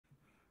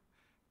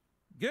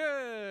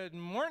Good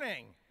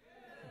morning.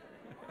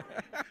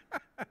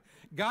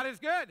 God is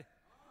good.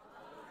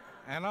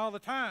 And all the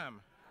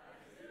time.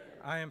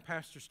 I am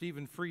Pastor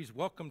Stephen Fries.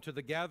 Welcome to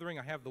the gathering.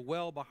 I have the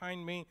well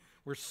behind me.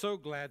 We're so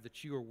glad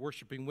that you are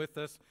worshiping with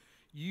us.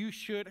 You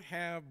should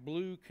have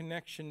blue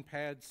connection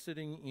pads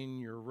sitting in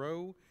your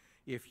row.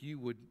 If you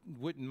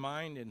wouldn't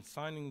mind in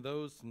signing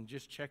those and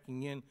just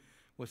checking in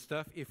with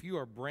stuff. If you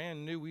are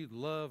brand new, we'd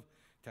love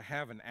to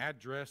have an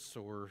address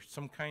or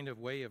some kind of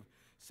way of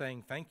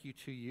saying thank you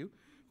to you.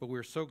 But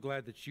we're so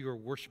glad that you are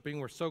worshiping.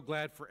 We're so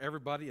glad for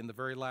everybody in the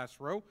very last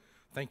row.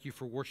 Thank you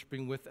for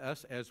worshiping with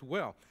us as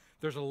well.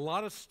 There's a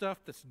lot of stuff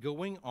that's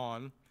going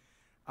on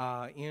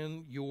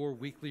in your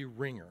weekly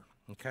ringer,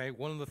 okay?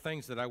 One of the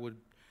things that I would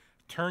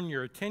turn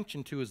your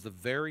attention to is the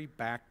very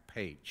back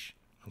page,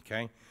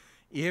 okay?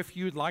 If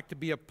you'd like to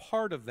be a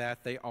part of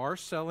that, they are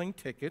selling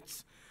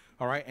tickets,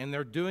 all right? And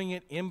they're doing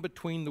it in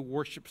between the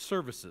worship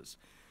services.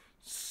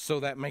 So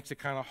that makes it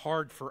kind of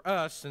hard for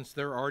us since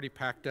they're already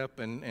packed up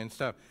and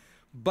stuff.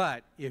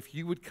 But if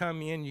you would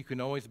come in, you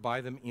can always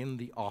buy them in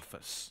the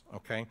office,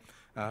 okay?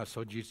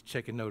 So just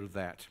take a note of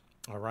that,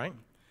 all right?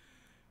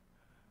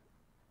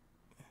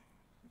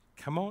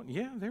 Come on.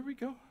 Yeah, there we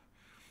go.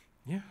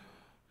 Yeah.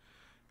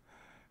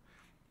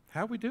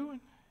 How we doing?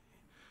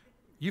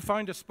 You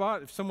find a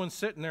spot. If someone's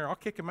sitting there, I'll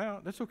kick them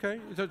out. That's okay.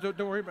 Don't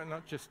worry about it.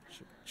 No, just.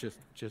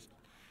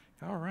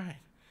 All right.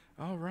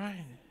 All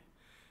right.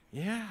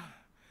 Yeah.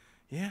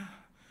 Yeah.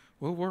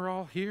 Well, we're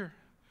all here.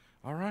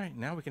 All right.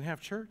 Now we can have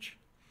church.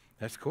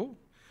 That's cool.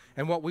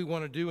 And what we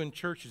want to do in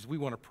church is we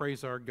want to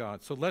praise our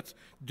God. So let's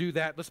do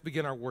that. Let's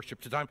begin our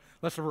worship today.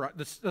 Let's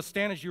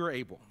stand as you are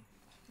able.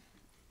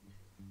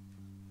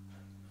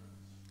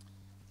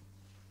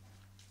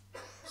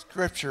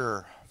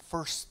 Scripture,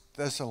 1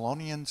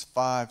 Thessalonians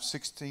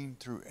 5:16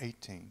 through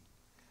 18.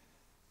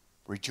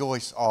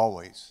 Rejoice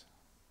always,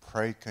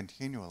 pray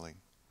continually,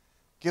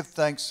 give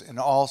thanks in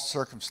all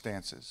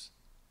circumstances,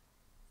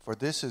 for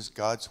this is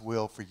God's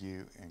will for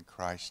you in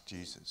Christ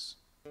Jesus.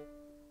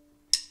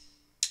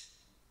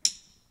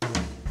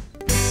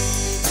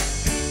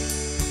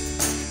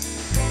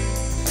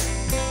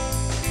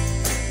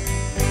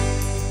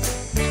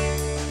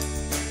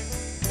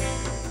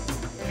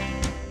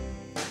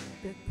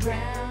 The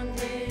ground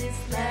is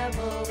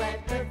level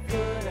at the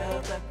foot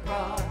of the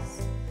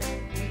cross.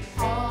 We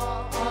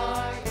all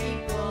are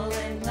equal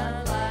in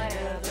the light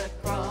of the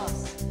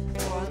cross.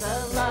 For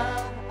the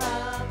love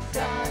of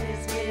God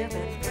is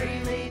given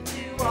freely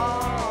to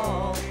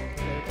all.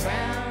 The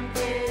ground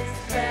is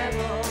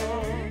level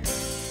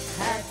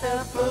at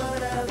the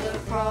foot of the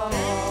cross.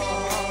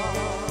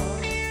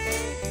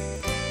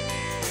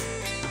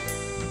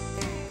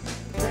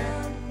 The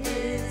ground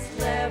is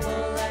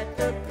level at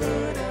the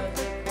foot of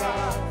the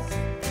cross.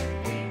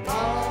 We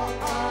all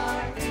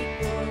are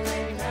equal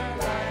in the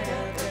light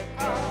of the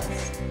cross.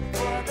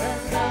 For the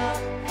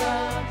love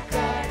of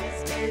God is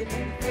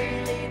given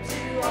freely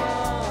to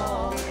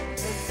all.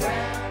 The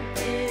ground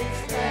is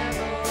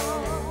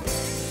level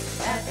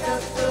at the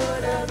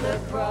foot of the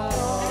cross.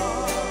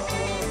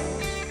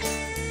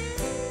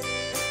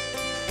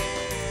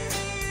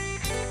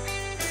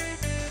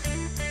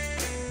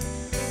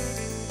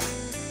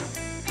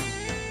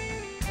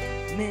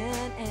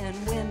 Men and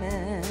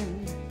women,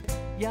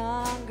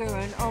 younger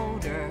and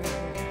older,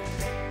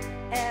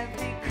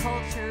 every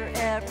culture,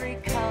 every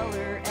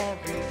color,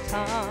 every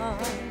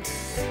tongue.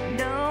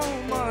 No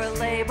more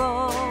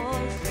labels,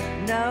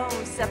 no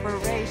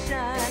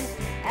separation.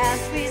 As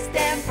we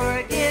stand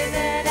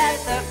forgiven at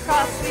the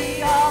cross,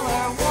 we all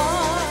are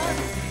one.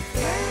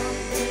 Ground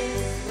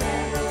is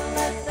level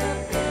at the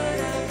foot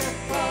of the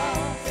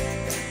cross.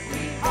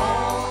 We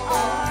all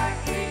are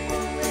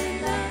equal in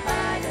the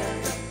light of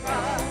the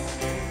cross.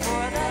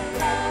 For the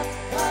love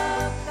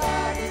of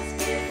God is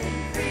given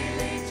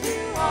freely to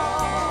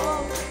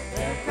all.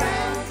 The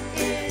ground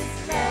is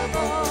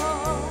level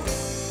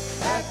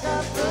at the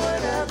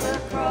foot of the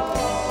cross.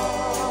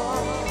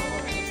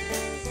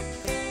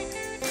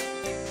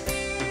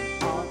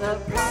 All the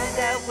pride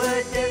that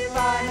would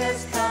divide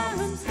us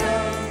comes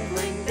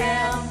tumbling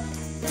down.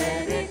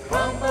 Let it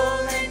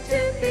crumble into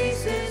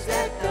pieces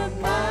at the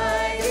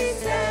mighty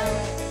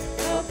sound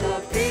of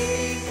the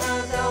beat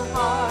of the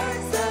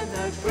hearts of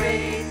the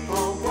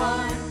grateful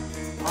one.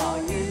 All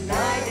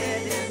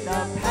united in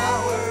the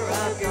power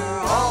of your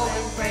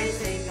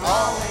all-embracing,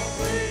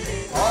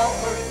 all-including,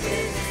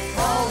 all-forgiving,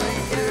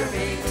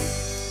 all-enduring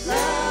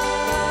love.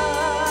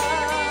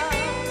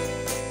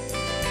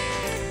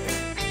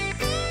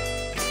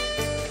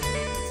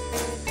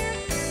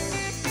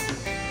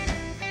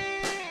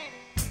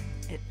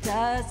 It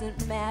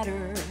doesn't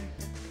matter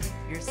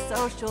your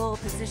social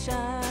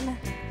position.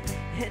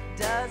 It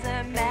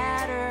doesn't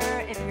matter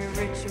if you're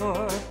rich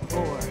or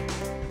poor,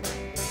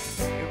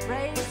 your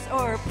race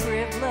or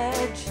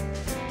privilege,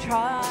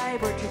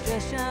 tribe or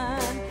tradition.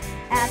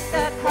 At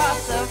the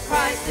cross of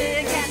Christ,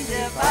 it can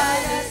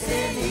divide us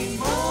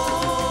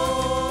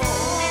anymore.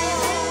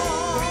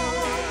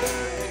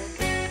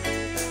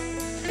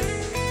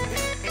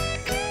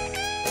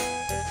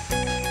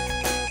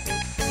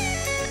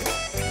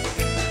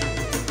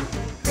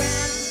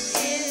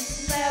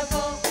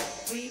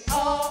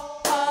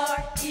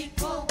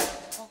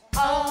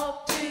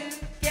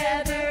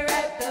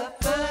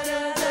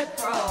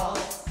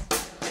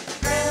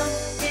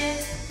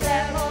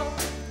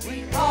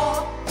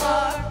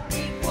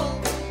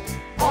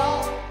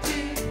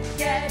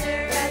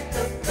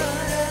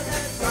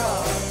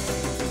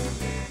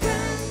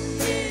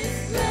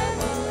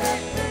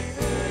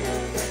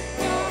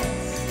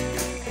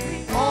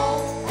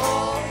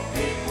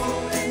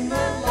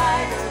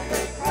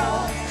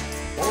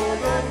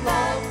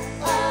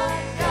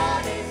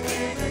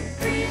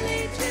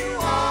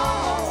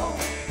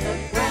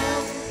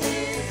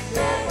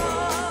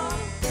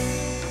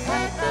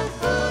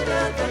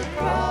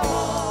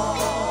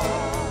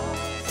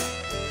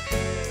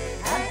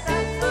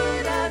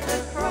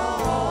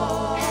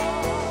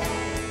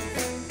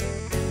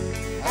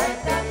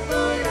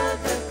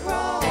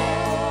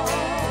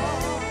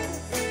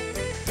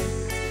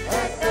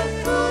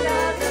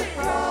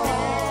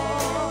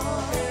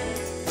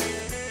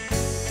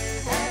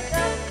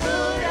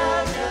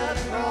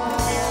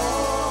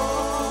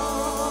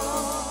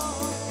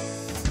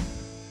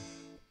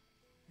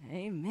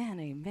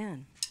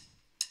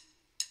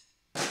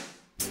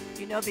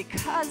 know,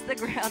 because the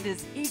ground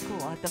is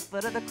equal at the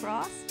foot of the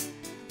cross,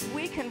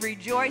 we can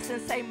rejoice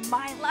and say,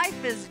 my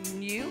life is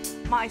in you,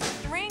 my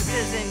strength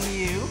is in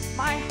you,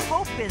 my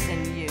hope is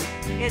in you,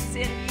 it's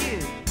in you.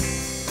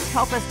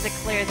 Help us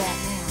declare that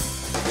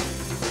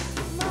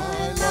now.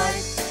 My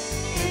life,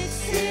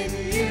 it's in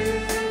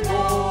you,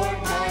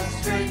 Lord, my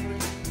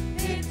strength,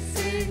 it's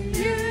in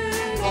you,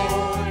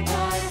 Lord,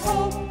 my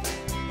hope,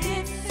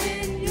 it's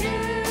in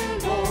you,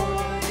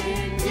 Lord,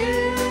 in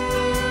you,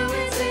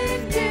 it's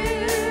in you.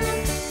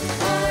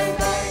 My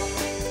life,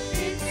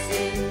 it's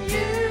in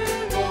you,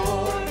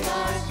 Lord,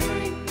 my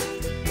strength,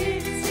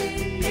 it's in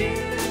you,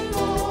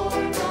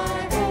 Lord, my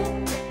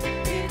hope,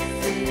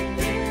 it's in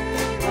you,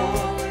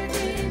 Lord,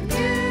 in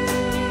you,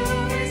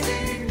 it's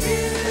in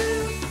you.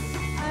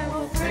 I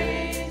will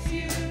praise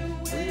you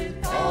with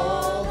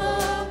all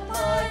of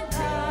my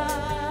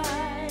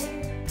life.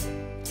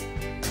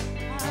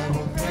 I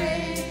will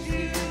praise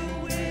you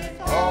with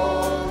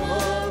all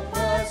of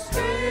my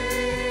strength,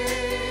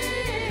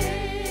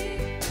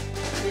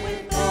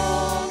 with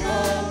all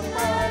of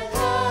my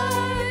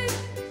life,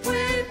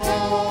 with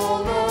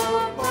all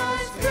of my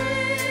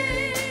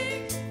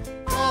strength.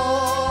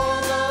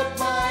 All of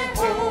my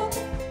hope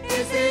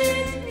is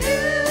in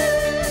you.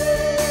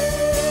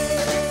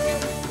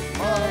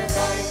 My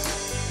life,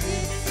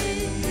 it's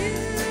in you,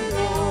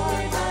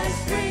 Lord, my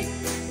strength,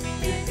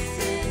 it's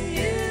in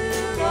you,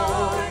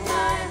 Lord,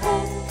 my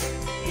hope,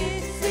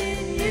 it's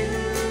in you,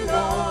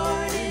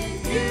 Lord, in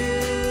you,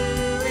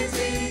 it's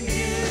in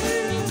you.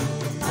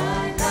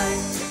 My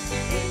life,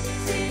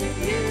 it's in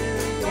you,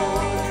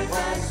 Lord,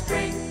 my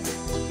strength,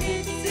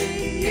 it's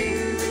in you,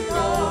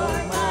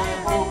 Lord, my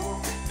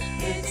hope,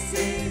 it's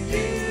in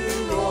you,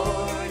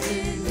 Lord,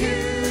 in you,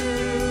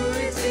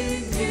 it's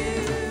in you.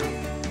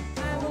 I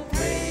will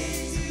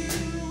praise you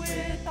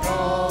with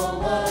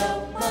all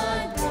of my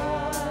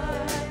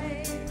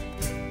life.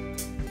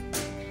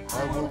 I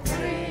will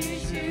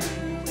praise you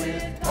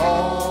with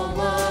all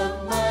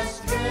of my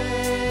strength,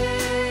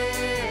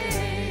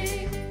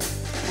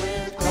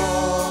 with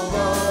all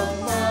of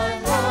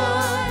my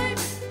life,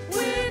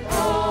 with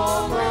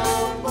all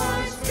of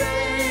my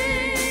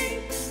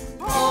strength.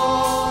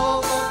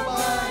 All of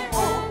my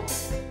hope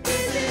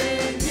is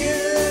in you.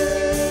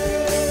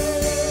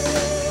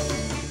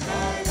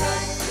 My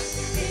life,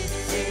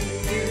 it's in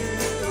you,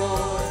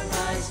 Lord,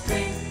 my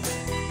strength,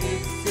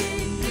 it's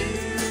in you,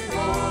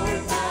 Lord,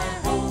 my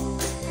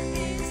hope,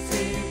 it's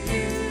in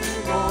you,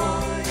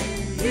 Lord,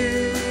 in you,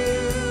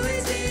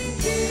 it's in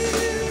you.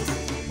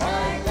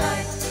 My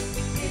life,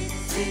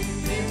 it's in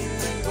you,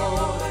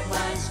 Lord,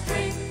 my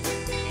strength,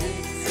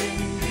 it's in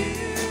you,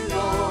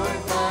 Lord,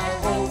 my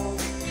hope,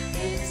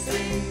 it's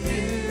in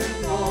you,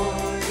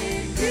 Lord,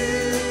 in you,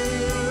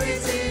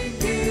 it's in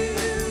you,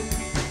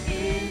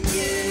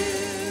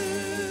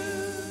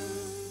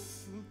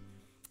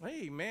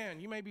 Amen.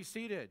 You may be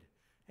seated.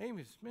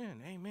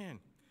 Amen. Amen.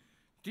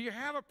 Do you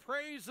have a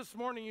praise this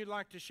morning you'd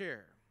like to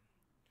share?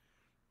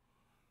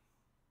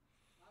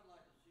 I'd like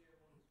to share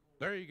one this morning.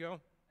 There you go.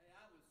 Hey,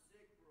 I was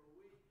sick for a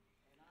week,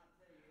 and I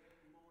tell you,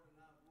 every morning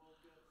I've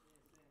woke up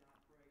saying I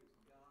praise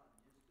God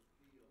just to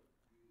feel good.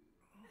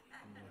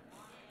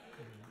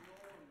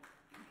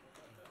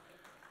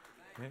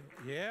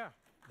 Yeah.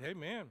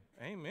 Amen.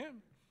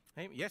 Amen.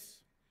 Amen.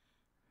 Yes.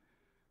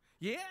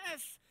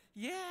 Yes.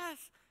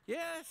 Yes.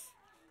 Yes.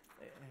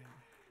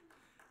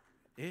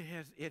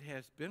 It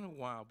has been a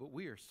while, but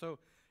we are so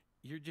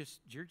you're just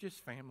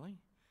family.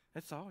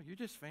 That's all. You're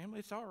just family.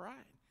 It's all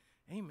right.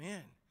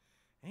 Amen.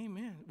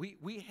 Amen.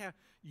 We have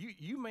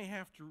you may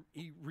have to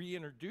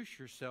reintroduce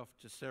yourself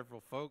to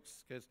several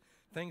folks because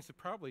things have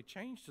probably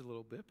changed a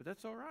little bit, but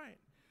that's all right.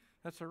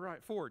 That's all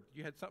right. Ford,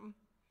 you had something?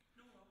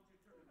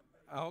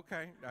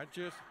 Okay,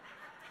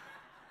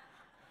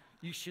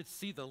 you should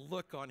see the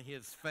look on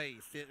his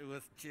face. It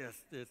was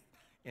just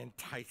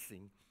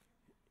enticing.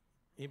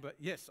 Anybody?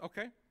 Yes,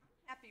 okay.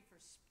 Happy for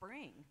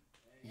spring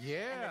and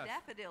Yes. the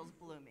daffodils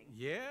blooming.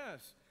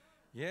 Yes.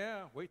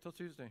 Yeah, wait till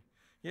Tuesday.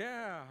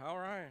 Yeah, all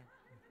right.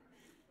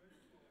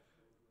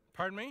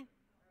 Pardon me?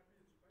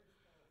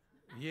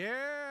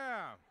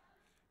 Yeah.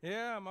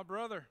 Yeah, my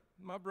brother,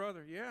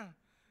 yeah.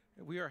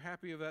 We are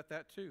happy about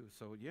that too.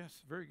 So,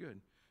 yes, very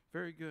good.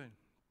 Very good.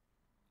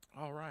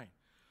 All right.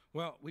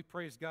 Well, we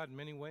praise God in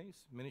many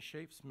ways, many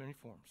shapes, many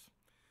forms.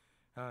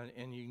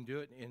 And you can do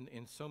it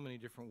in so many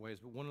different ways.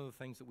 But one of the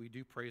things that we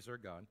do praise our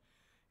God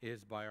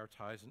is by our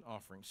tithes and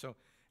offerings. So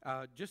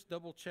just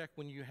double check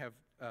when you have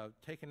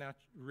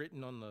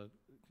written on the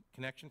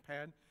connection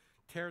pad,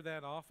 tear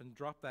that off and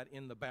drop that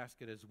in the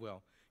basket as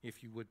well,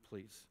 if you would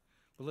please.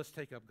 But let's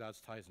take up God's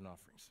tithes and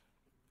offerings.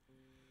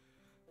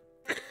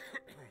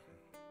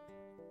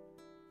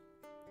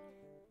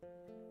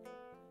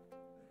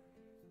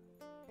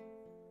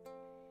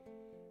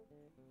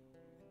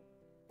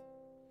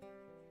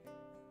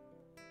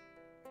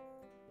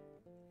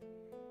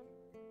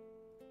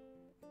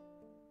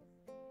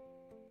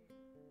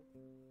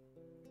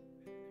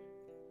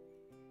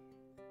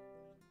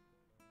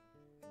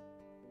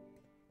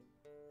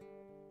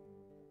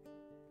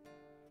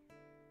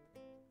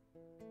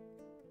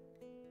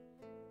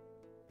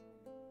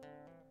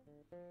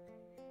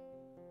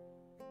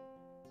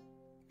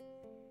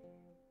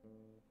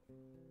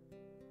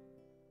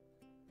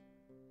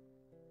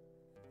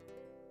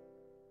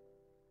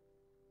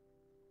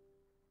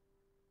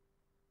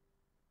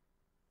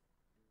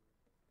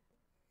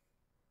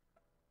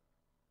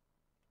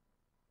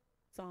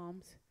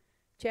 Psalms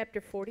chapter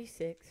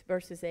 46,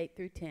 verses 8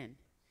 through 10.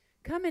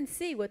 Come and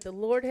see what the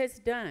Lord has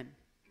done,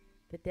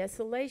 the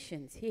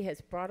desolations he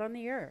has brought on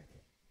the earth.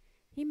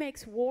 He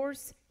makes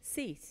wars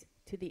cease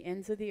to the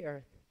ends of the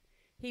earth.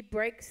 He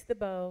breaks the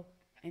bow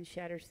and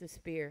shatters the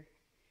spear.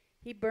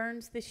 He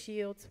burns the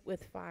shields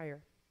with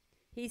fire.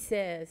 He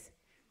says,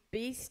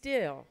 "Be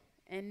still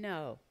and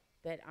know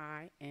that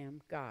I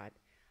am God.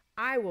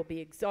 I will be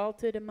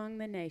exalted among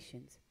the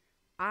nations.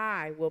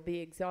 I will be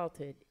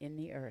exalted in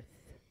the earth."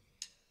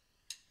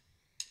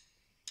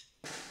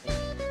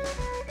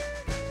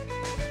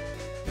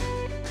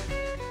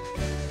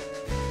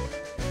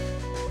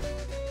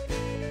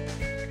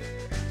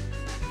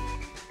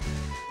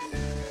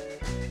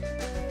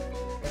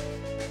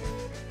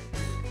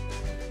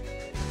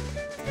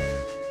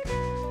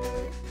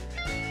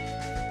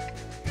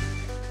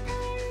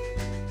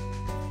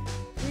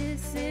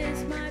 This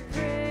is my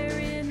prayer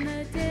in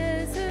the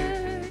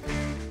desert,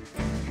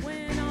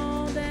 when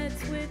all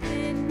that's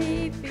within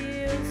me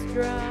feels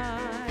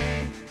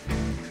dry.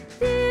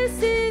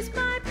 This is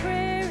my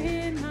prayer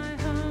in my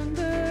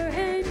hunger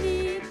and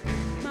need.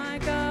 My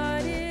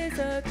God is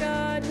a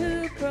God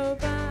who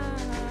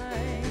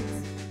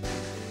provides.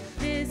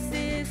 This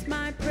is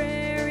my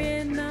prayer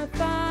in the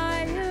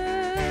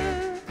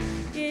fire,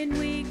 in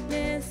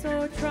weakness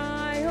or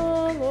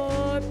trial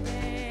or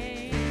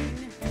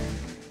pain.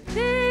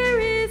 There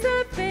is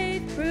a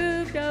faith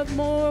proved of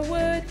more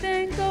worth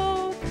than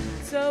gold,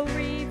 so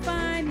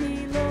refine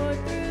me, Lord,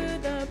 through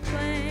the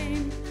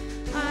flame.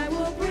 I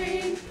will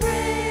bring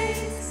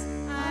praise,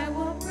 I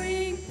will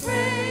bring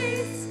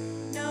praise.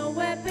 No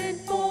weapon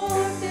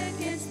formed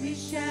against me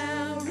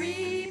shall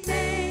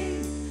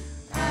remain.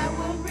 I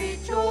will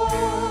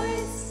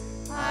rejoice,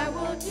 I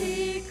will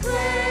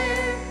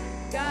declare,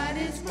 God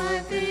is my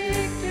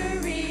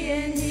victory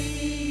and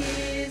he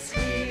is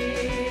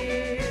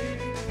here.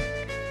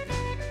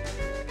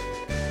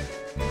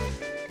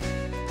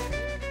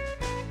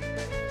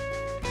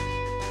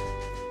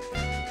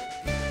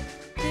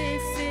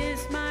 This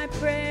is my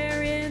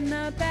prayer in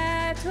the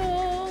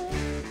battle,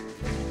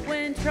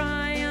 when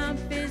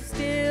triumph is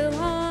still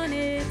on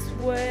its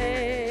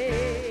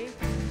way.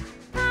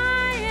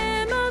 I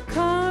am a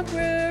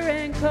conqueror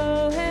and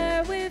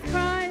co-heir with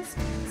Christ,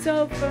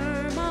 so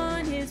firm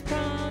on his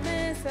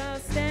promise I'll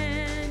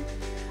stand.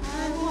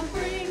 I will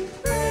bring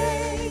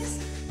praise,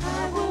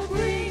 I will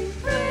bring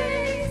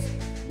praise.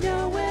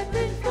 No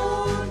weapon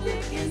formed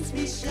against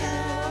me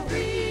shall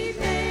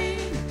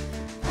remain.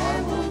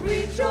 I will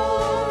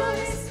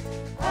rejoice,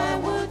 I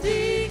will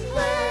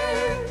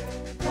declare,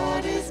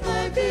 God is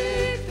my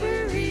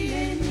victory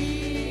and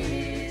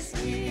he is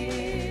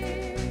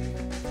here.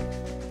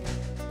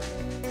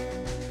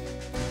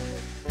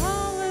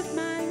 All of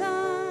my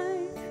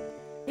life,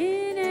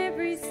 in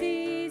every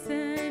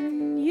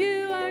season,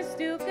 you are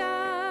still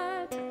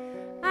God.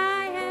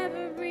 I have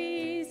a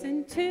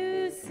reason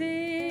to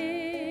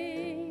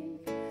sing.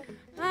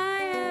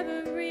 I have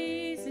a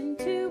reason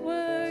to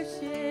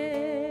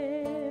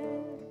worship.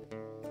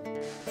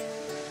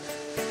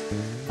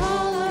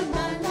 All of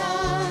my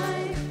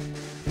life,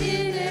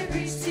 in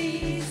every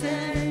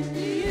season,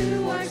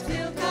 you are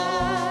still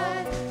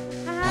God.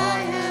 I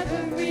have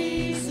a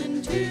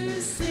reason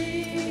to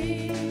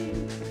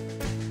sing.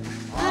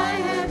 I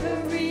have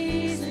a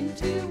reason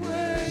to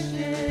worship.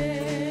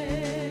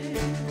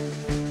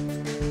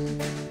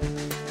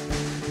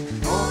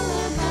 All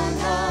of my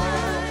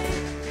life,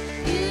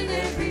 in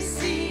every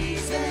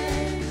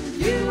season,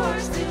 you are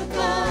still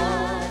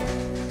God.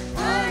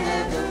 I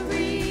have a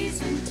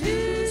reason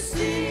to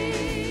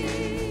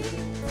sing.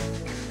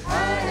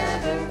 I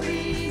have a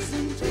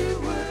reason to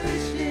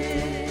worship.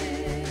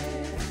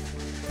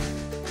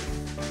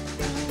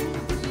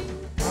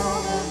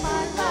 All of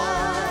my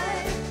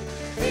life,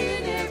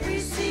 in every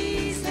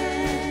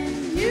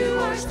season, you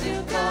are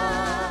still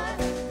God.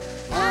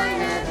 I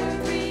have a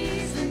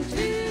reason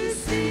to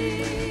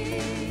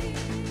sing.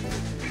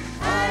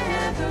 I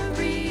have a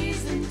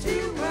reason to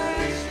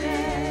worship.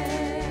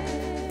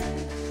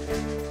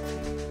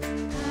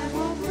 I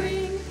will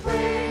bring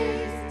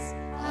praise,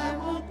 I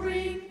will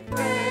bring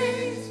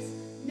praise.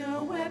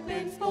 No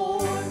weapon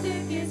formed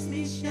against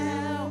me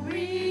shall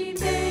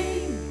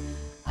remain.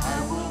 I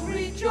will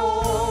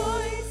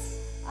rejoice,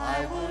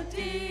 I will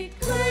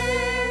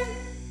declare,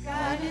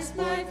 God is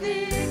my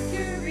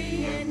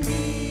victory and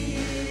he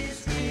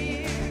is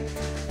here.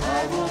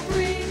 I will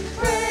bring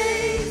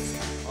praise,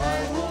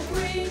 I will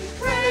bring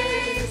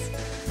praise.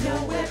 No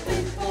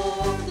weapon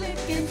formed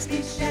against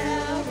me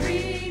shall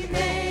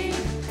remain.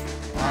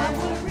 I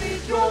will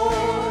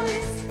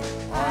rejoice,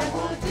 I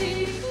will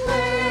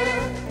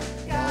declare,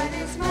 God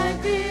is my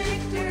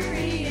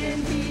victory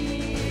and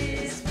he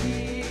is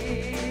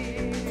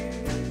here.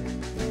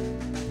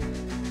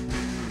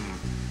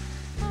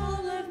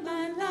 All of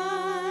my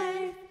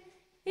life,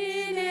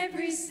 in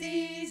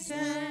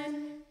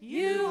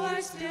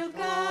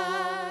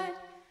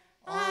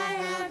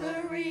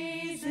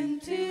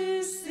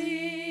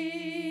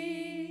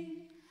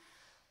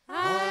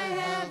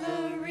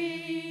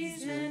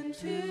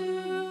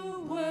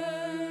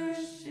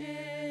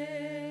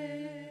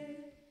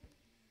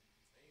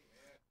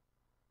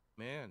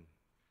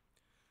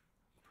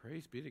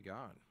Praise be to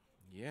God.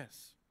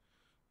 Yes.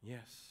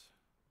 Yes.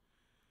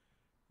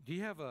 Do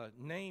you have a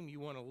name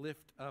you want to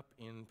lift up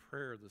in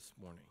prayer this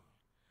morning?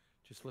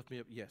 Just lift me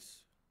up.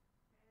 Yes.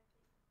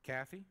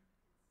 Kathy?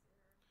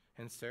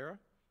 And Sarah?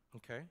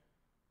 Okay.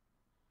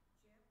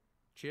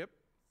 Chip?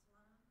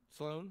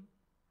 Sloan?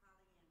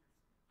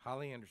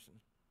 Holly Anderson.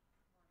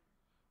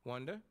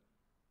 Wanda?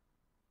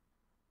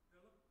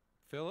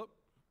 Philip?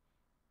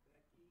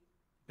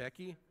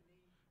 Becky?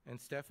 And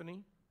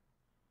Stephanie?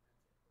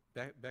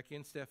 Becky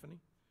and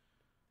Stephanie?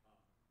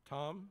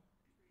 Tom?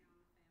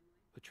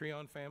 The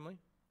Treon family?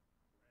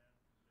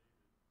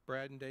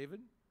 Brad and David?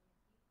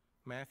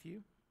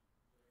 Matthew?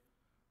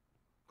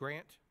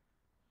 Grant?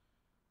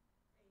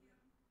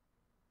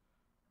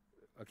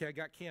 Okay, I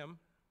got Kim.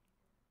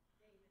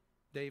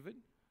 David?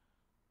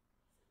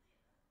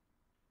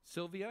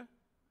 Sylvia?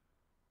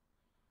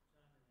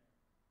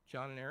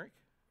 John and Eric?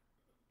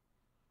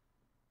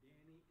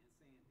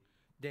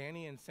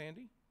 Danny and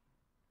Sandy?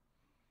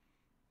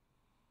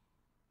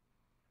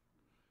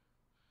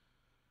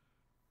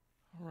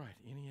 All right,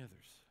 any others?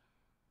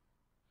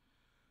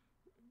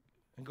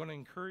 I'm going to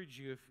encourage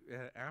you, if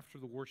after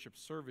the worship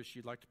service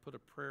you'd like to put a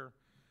prayer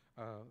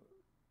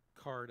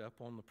card up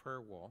on the prayer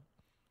wall,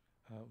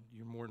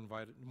 you're more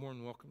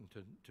than welcome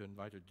to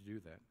invite her to do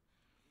that.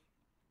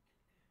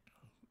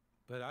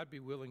 But I'd be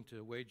willing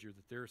to wager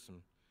that there are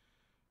some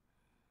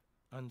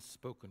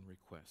unspoken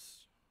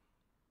requests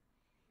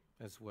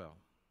as well.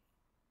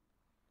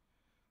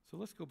 So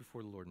let's go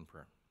before the Lord in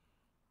prayer.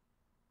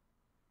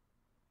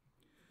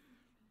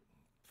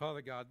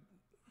 Father God,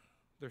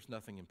 there's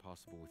nothing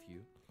impossible with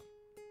you.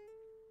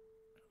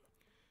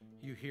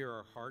 You hear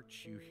our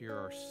hearts, you hear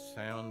our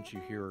sounds, you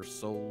hear our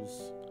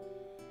souls.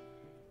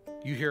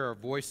 You hear our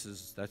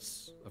voices,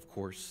 that's of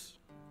course.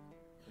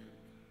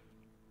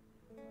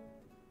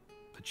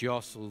 But you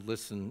also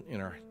listen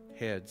in our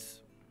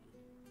heads.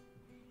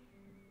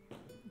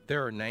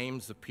 There are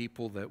names of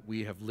people that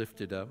we have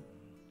lifted up.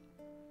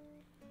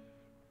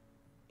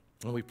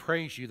 And we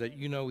praise you that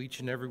you know each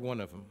and every one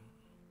of them.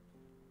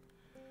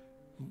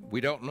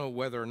 We don't know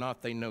whether or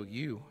not they know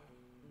you.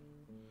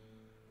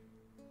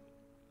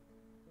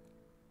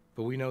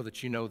 But we know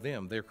that you know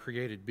them. They're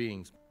created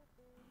beings.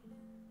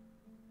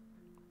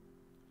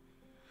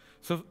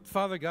 So,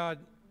 Father God,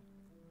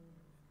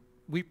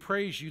 we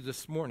praise you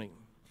this morning.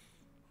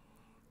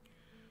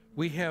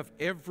 We have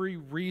every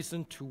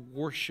reason to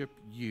worship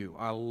you.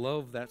 I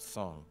love that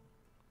song.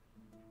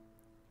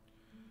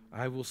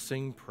 I will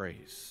sing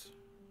praise.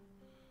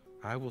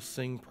 I will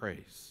sing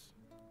praise.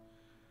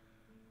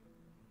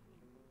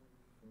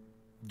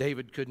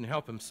 David couldn't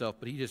help himself,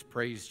 but he just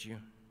praised you.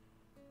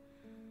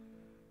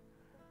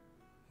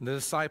 The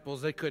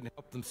disciples, they couldn't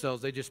help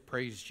themselves. They just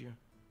praised you.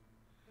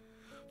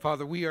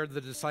 Father, we are the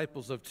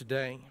disciples of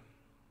today.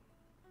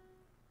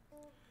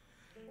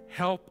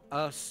 Help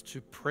us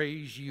to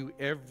praise you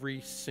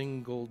every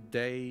single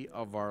day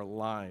of our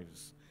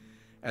lives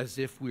as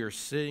if we are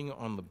sitting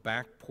on the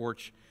back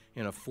porch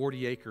in a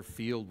 40-acre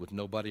field with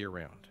nobody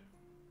around.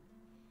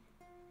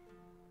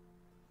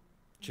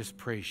 Just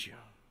praise you.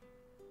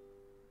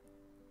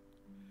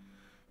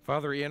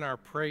 Father, in our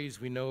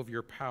praise, we know of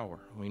your power.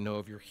 We know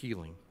of your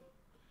healing.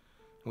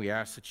 We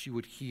ask that you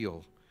would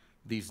heal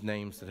these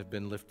names that have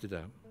been lifted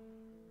up.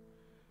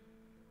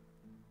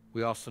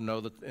 We also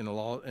know that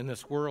in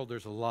this world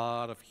there's a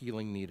lot of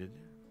healing needed.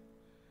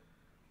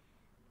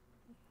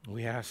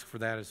 We ask for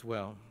that as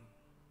well.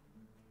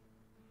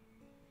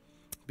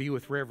 Be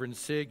with Reverend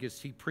Sig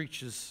as he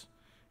preaches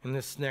in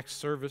this next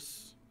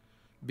service.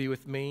 Be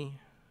with me.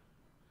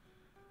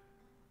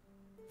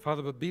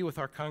 Father, but be with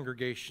our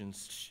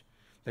congregations,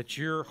 that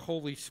your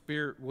Holy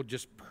Spirit will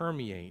just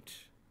permeate,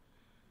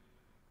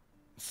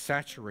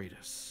 saturate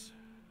us.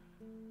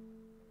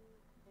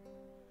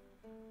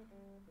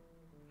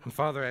 And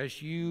Father,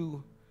 as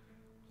you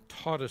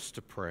taught us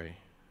to pray,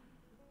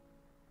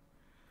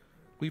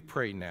 we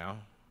pray now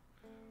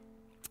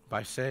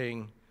by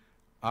saying,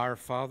 Our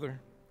Father,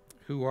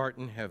 who art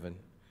in heaven,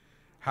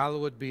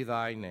 hallowed be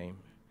thy name.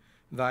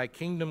 Thy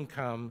kingdom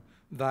come,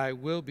 thy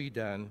will be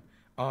done,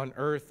 on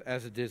earth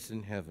as it is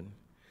in heaven.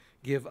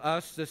 Give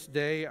us this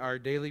day our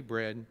daily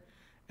bread,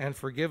 and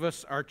forgive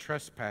us our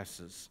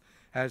trespasses,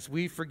 as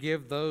we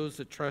forgive those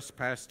that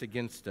trespass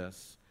against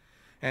us.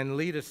 And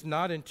lead us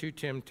not into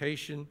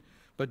temptation,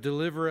 but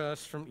deliver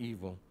us from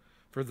evil.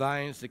 For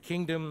thine is the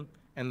kingdom,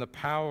 and the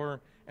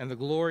power, and the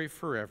glory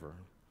forever.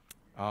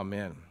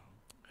 Amen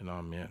and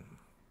amen.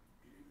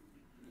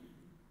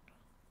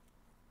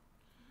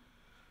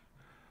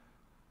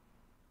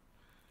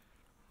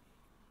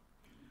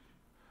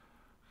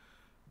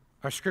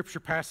 Our scripture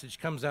passage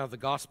comes out of the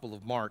Gospel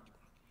of Mark.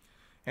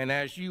 And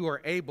as you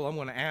are able, I'm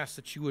going to ask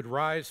that you would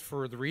rise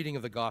for the reading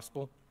of the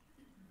Gospel.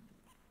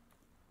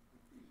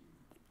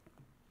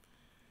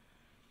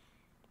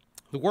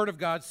 The Word of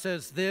God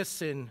says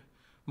this in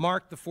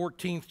Mark, the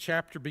 14th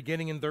chapter,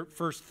 beginning in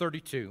verse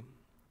 32.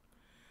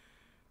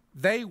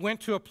 They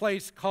went to a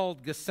place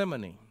called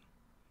Gethsemane.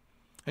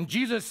 And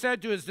Jesus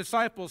said to his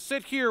disciples,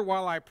 Sit here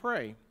while I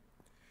pray.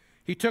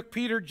 He took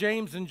Peter,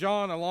 James, and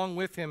John along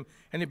with him,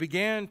 and he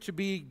began to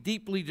be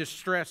deeply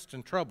distressed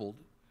and troubled.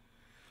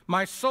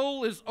 "My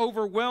soul is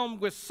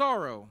overwhelmed with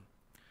sorrow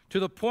to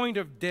the point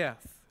of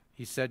death,"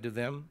 he said to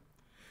them.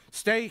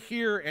 "Stay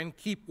here and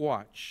keep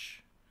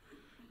watch."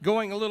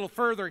 Going a little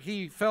further,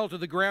 he fell to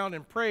the ground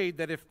and prayed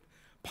that if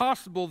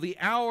possible the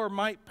hour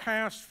might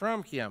pass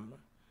from him.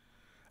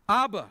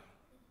 "Abba,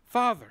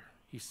 Father,"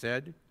 he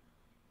said,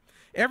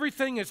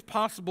 "everything is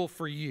possible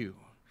for you.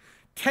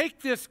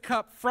 Take this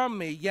cup from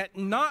me, yet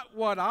not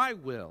what I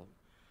will,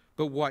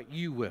 but what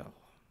you will."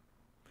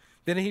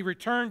 Then he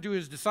returned to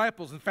his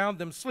disciples and found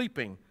them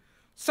sleeping.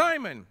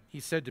 "Simon,"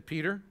 he said to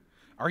Peter,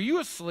 "are you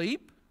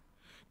asleep?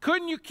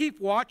 Couldn't you keep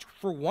watch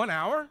for 1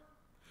 hour?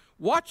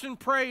 Watch and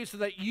pray so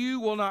that you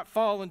will not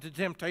fall into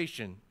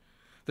temptation.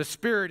 The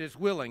spirit is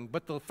willing,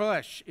 but the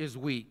flesh is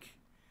weak."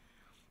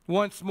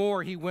 Once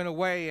more he went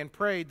away and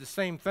prayed the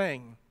same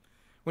thing.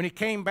 When he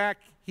came back,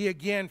 he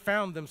again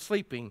found them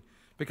sleeping,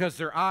 because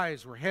their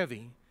eyes were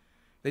heavy.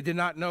 They did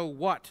not know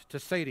what to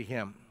say to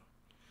him.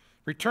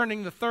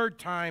 Returning the third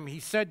time,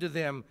 he said to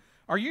them,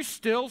 "Are you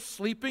still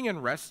sleeping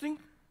and resting?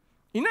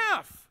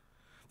 Enough!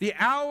 The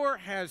hour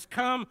has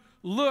come.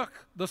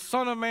 Look, the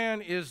Son of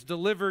Man is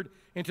delivered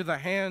into the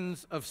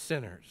hands of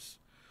sinners.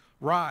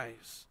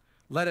 Rise,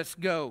 let us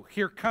go.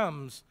 Here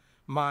comes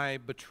my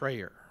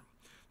betrayer."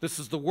 This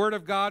is the word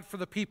of God for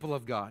the people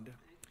of God.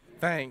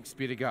 Thanks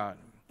be to God.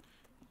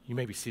 You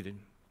may be seated.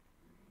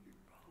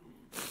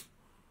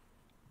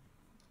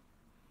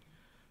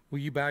 Will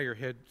you bow your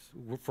heads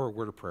for a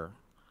word of prayer?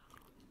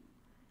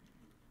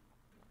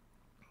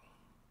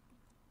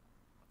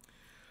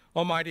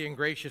 Almighty and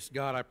gracious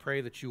God, I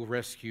pray that you will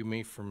rescue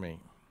me from me.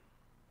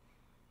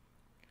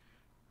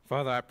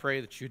 Father, I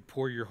pray that you'd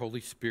pour your Holy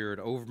Spirit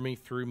over me,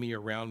 through me,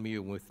 around me,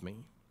 and with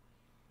me.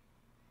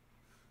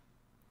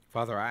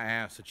 Father, I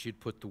ask that you'd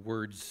put the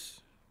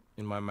words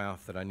in my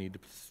mouth that I need to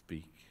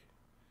speak.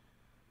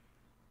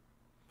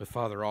 But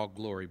Father, all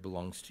glory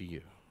belongs to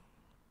you.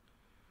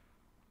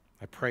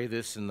 I pray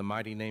this in the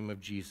mighty name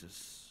of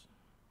Jesus.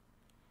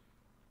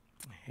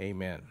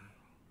 Amen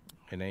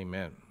and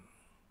amen.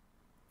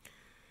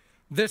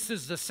 This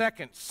is the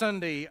second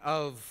Sunday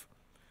of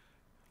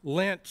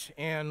Lent,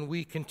 and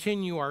we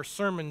continue our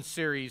sermon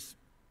series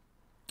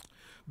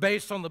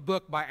based on the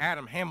book by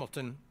Adam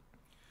Hamilton.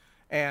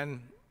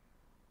 And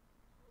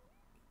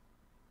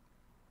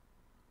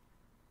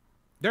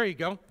there you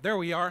go. There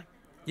we are.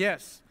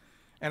 Yes.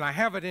 And I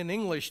have it in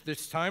English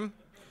this time,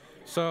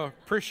 so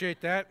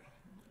appreciate that.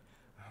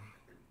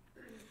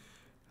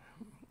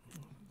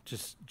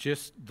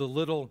 Just the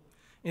little,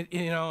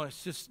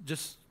 it's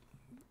just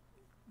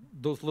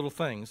those little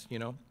things,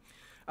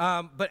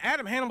 But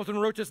Adam Hamilton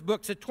wrote this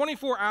book, said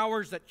 24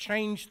 hours that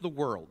changed the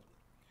world.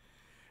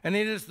 And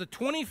it is the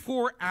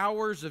 24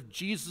 hours of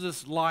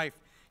Jesus' life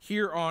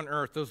here on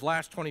earth, those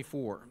last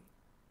 24.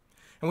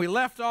 And we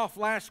left off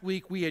last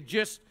week, we had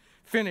just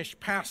finished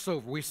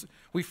Passover.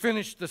 We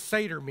finished the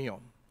Seder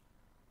meal.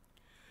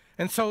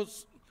 And so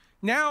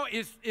now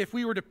if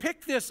we were to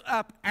pick this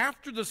up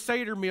after the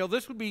Seder meal,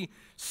 this would be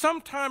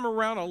sometime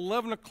around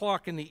 11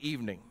 o'clock in the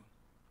evening,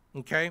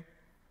 okay?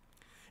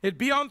 It'd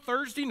be on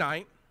Thursday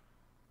night,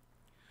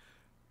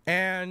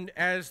 and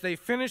as they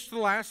finished the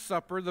Last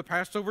Supper, the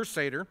Passover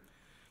Seder,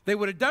 they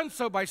would have done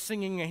so by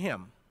singing a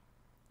hymn,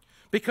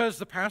 because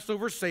the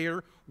Passover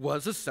Seder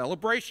was a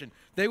celebration.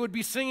 They would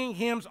be singing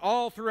hymns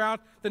all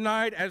throughout the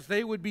night as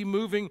they would be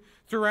moving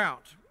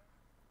throughout.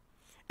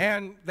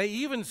 And they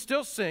even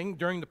still sing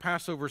during the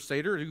Passover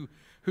Seder,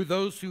 who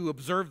those who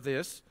observe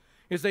this,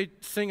 is they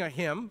sing a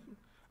hymn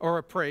or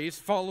a praise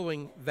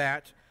following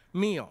that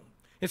meal.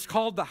 It's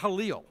called the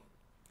Hallel.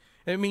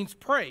 It means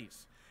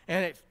praise.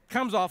 And it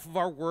comes off of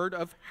our word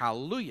of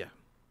hallelujah.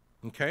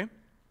 Okay?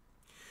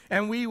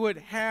 And we would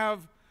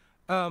have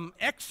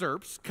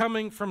excerpts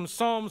coming from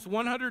Psalms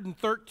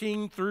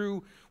 113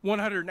 through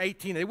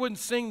 118. They wouldn't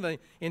sing the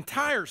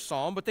entire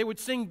psalm, but they would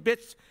sing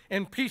bits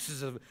and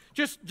pieces of it.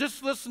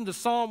 Just listen to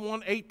Psalm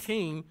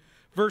 118,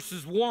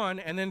 verses 1,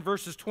 and then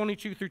verses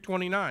 22 through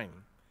 29.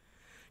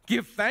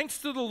 "Give thanks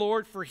to the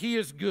Lord, for he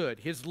is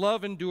good. His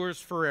love endures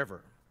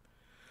forever.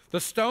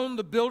 The stone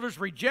the builders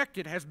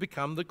rejected has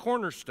become the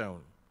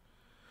cornerstone.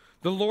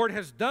 The Lord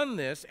has done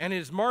this, and it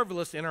is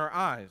marvelous in our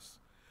eyes.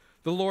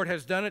 The Lord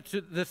has done it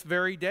to this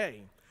very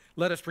day.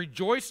 Let us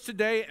rejoice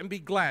today and be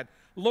glad.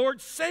 Lord,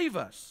 save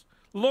us.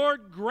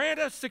 Lord, grant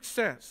us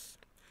success.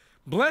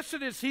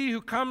 Blessed is he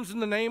who comes in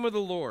the name of the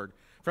Lord.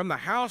 From the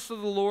house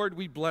of the Lord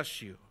we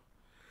bless you.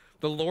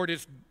 The Lord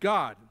is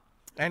God,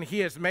 and he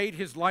has made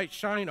his light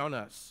shine on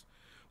us.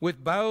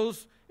 With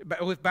bows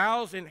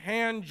in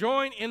hand,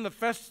 join in the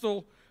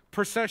festal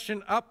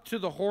procession up to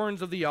the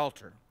horns of the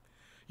altar.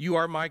 You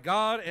are my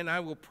God, and I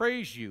will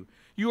praise you.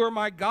 You are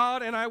my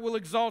God, and I will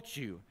exalt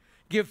you.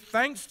 Give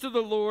thanks to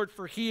the Lord,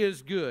 for he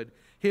is good.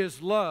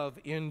 His love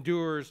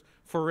endures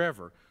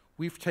forever."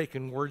 We've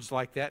taken words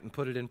like that and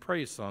put it in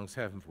praise songs,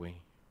 haven't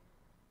we?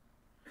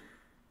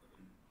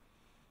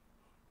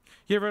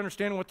 You ever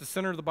understand what the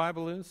center of the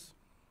Bible is?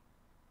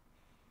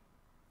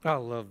 I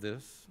love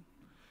this.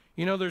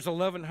 You know there's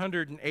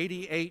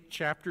 1,188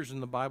 chapters in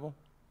the Bible?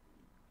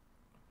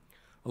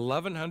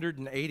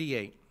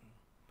 1,188.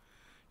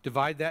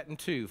 Divide that in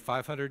two,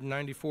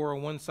 594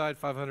 on one side,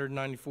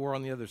 594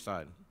 on the other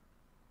side.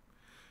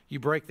 You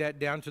break that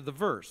down to the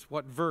verse.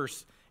 What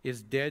verse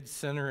is dead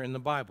center in the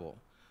Bible?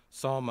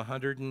 Psalm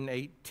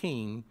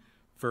 118,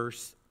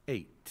 verse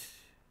 8.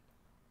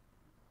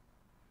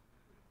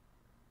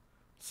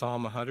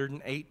 Psalm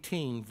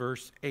 118,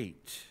 verse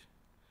 8.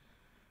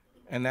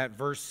 And that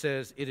verse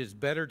says, "It is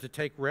better to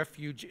take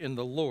refuge in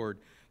the Lord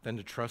than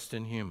to trust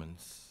in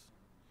humans."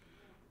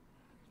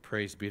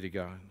 Praise be to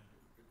God.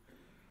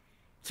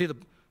 See,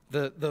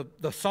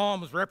 the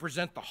Psalms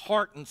represent the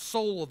heart and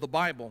soul of the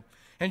Bible.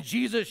 And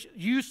Jesus'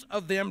 use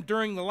of them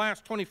during the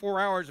last 24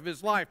 hours of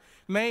his life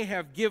may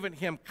have given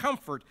him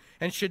comfort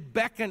and should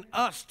beckon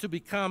us to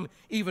become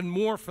even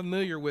more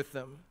familiar with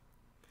them.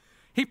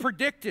 He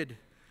predicted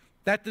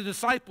that the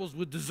disciples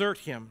would desert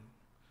him.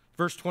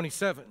 Verse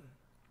 27.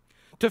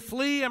 To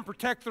flee and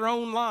protect their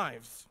own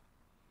lives.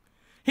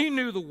 He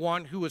knew the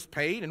one who was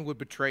paid and would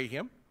betray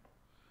him.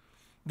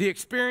 The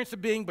experience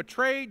of being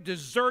betrayed,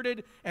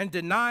 deserted, and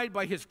denied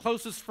by his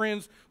closest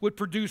friends would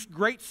produce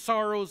great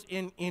sorrows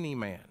in any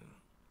man.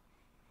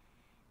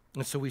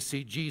 And so we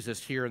see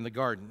Jesus here in the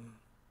garden.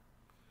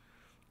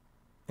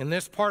 In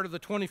this part of the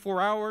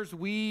 24 hours,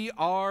 we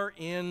are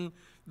in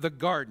the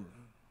garden.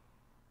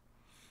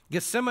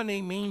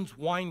 Gethsemane means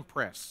wine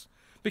press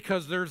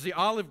because there's the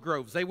olive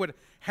groves. They would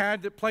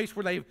had the place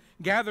where they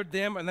gathered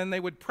them and then they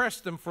would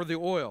press them for the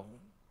oil.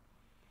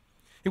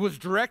 It was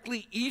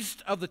directly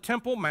east of the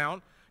Temple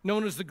Mount,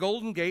 known as the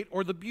Golden Gate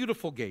or the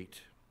Beautiful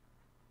Gate.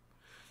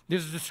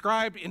 This is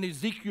described in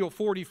Ezekiel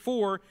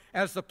 44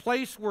 as the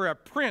place where a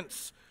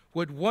prince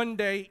would one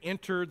day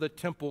enter the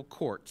temple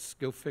courts.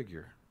 Go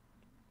figure.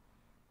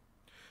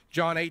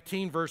 John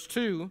 18, verse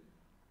 2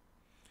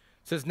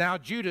 says, "Now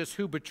Judas,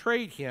 who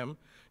betrayed him,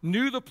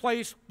 knew the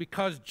place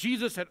because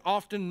Jesus had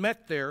often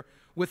met there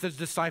with his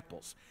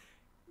disciples."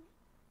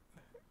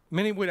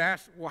 Many would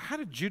ask, well, how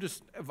did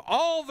Judas, of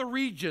all the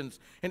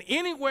regions and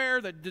anywhere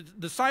that the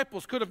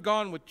disciples could have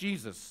gone with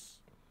Jesus,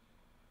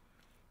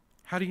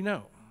 how do you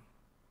know?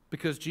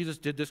 Because Jesus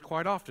did this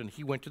quite often.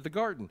 He went to the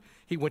garden.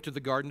 He went to the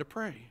garden to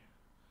pray.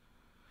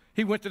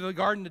 He went to the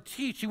garden to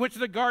teach. He went to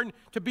the garden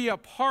to be a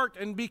part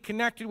and be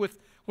connected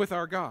with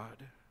our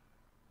God.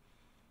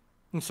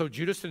 And so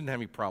Judas didn't have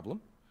any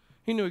problem.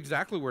 He knew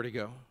exactly where to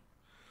go.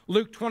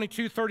 Luke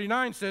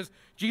 22:39 says,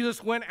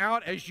 Jesus went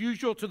out as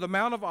usual to the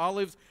Mount of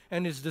Olives,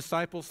 and his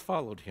disciples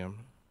followed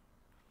him.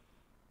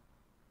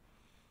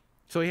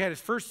 So he had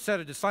his first set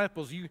of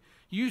disciples.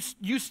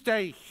 You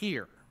stay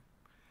here.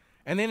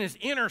 And then his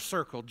inner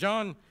circle,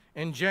 John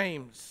and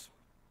James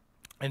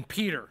and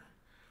Peter,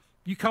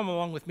 you come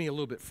along with me a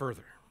little bit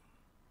further.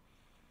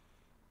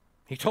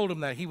 He told them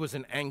that he was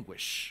in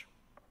anguish.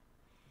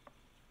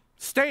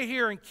 Stay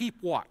here and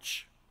keep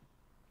watch.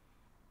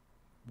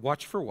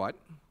 Watch for what?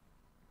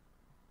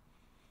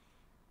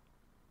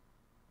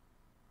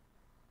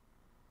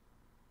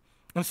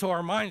 And so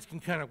our minds can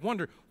kind of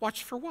wonder,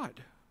 watch for what?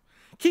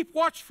 Keep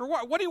watch for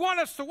what? What do you want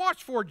us to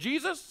watch for,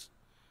 Jesus?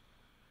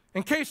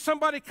 In case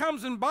somebody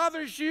comes and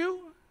bothers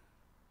you?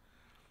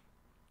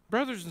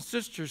 Brothers and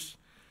sisters,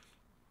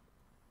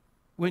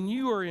 when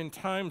you are in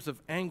times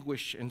of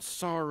anguish and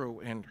sorrow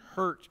and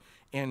hurt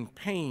and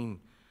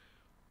pain,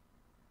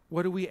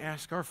 what do we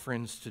ask our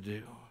friends to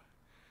do?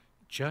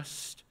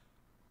 Just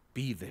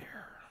be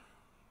there.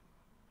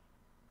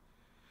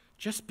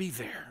 Just be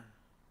there.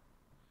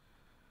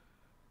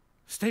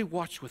 Stay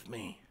watch with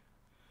me.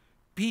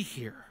 Be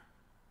here.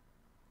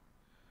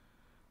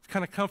 It's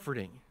kind of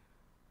comforting.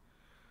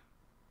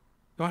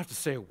 Don't have to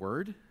say a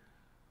word.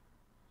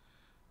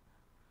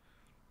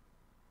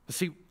 But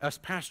see, us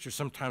pastors,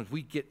 sometimes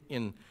we get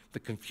in the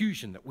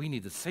confusion that we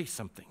need to say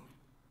something.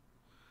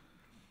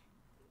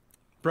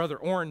 Brother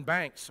Orrin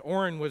Banks.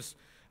 Orrin was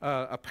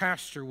a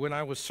pastor when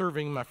I was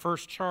serving my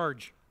first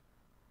charge.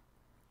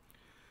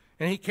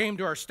 And he came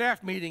to our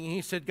staff meeting and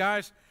he said,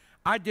 guys,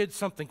 I did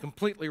something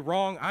completely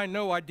wrong. I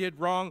know I did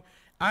wrong.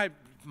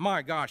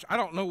 My gosh, I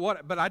don't know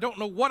what, but I don't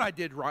know what I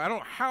did wrong. I don't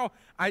know how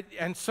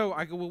and so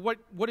I go, well,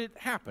 what did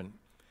happen?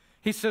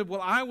 He said, well,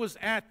 I was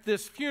at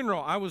this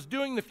funeral. I was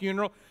doing the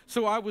funeral,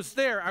 so I was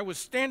there. I was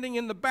standing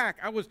in the back.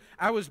 I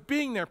was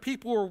being there.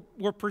 People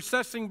were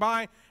processing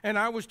by, and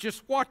I was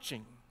just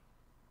watching.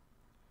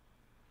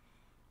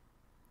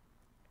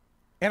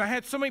 And I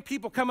had so many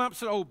people come up and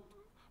said, oh,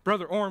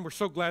 Brother Orrin, we're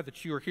so glad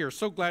that you are here.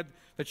 So glad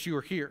that you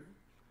are here.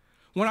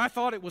 When I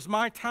thought it was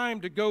my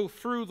time to go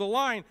through the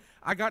line,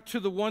 I got to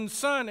the one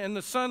son, and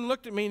the son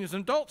looked at me, and his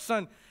adult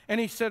son,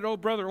 and he said, oh,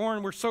 Brother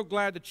Orrin, we're so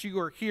glad that you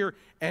are here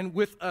and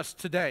with us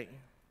today.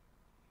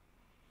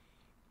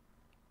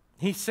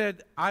 He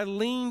said, I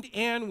leaned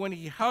in when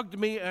he hugged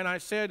me, and I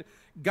said,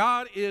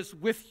 God is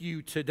with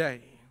you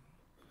today.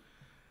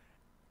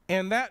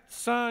 And that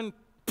son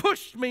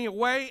pushed me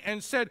away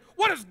and said,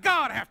 what does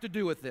God have to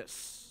do with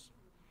this?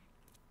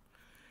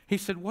 He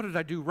said, what did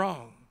I do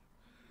wrong?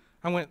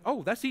 I went,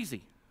 oh, that's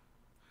easy.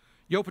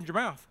 You opened your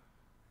mouth.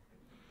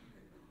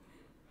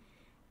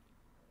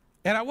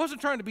 And I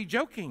wasn't trying to be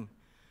joking.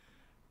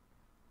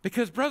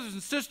 Because, brothers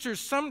and sisters,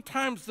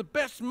 sometimes the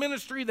best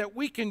ministry that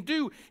we can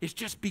do is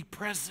just be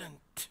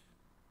present.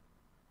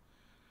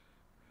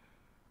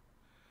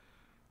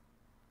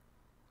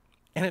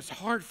 And it's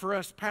hard for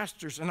us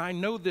pastors, and I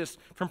know this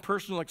from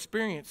personal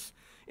experience,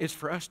 is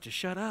for us to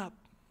shut up.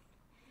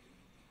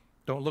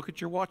 Don't look at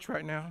your watch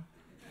right now.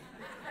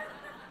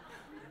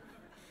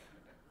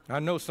 I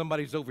know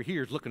somebody's over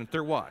here is looking at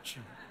their watch.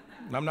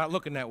 And I'm not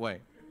looking that way.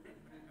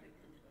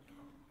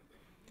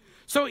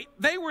 So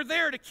they were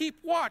there to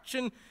keep watch,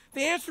 and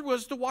the answer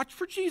was to watch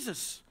for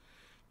Jesus.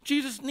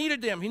 Jesus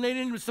needed them. He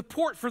needed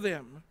support for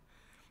them.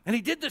 And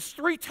he did this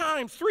 3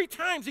 times. 3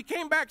 times he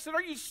came back and said,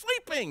 "Are you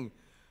sleeping?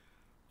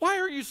 Why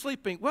are you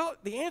sleeping?" Well,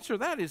 the answer to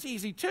that is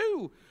easy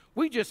too.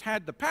 We just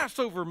had the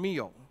Passover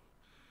meal.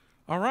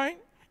 All right?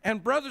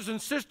 And brothers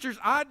and sisters,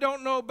 I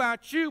don't know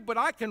about you, but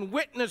I can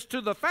witness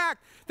to the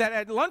fact that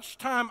at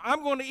lunchtime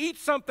I'm going to eat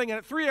something, and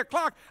at 3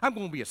 o'clock I'm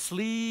going to be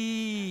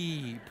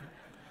asleep.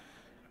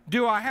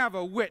 Do I have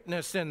a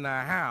witness in the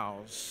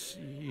house?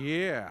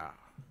 Yeah.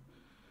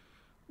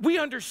 We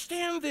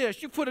understand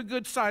this. You put a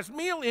good-sized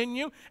meal in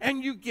you,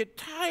 and you get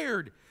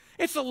tired.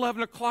 It's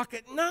 11 o'clock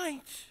at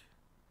night.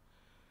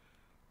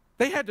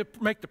 They had to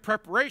make the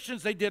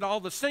preparations. They did all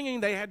the singing.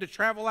 They had to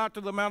travel out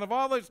to the Mount of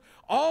Olives.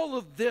 All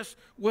of this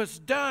was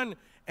done,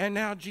 and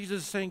now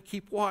Jesus is saying,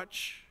 keep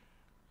watch.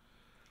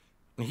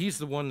 And he's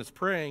the one that's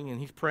praying,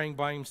 and he's praying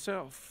by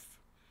himself.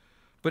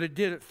 But it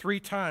did it 3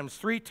 times.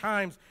 3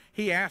 times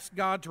he asked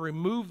God to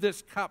remove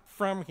this cup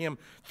from him.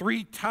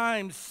 3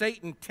 times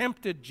Satan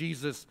tempted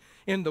Jesus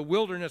in the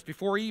wilderness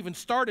before he even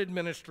started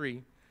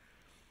ministry.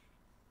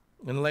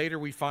 And later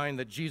we find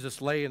that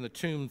Jesus lay in the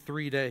tomb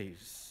 3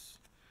 days.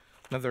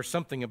 Now there's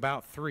something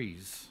about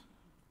 3s.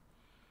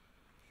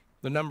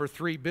 The number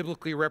 3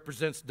 biblically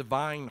represents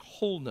divine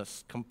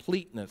wholeness,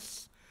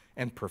 completeness,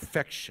 and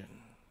perfection.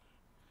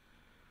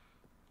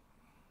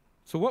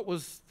 So what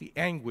was the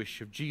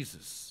anguish of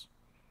Jesus?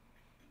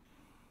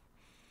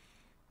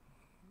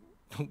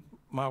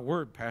 My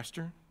word,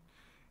 Pastor,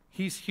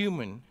 he's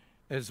human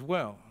as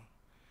well.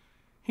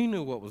 He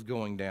knew what was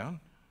going down.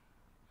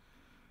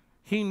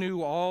 He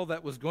knew all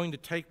that was going to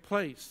take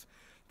place.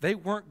 They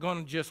weren't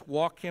going to just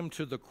walk him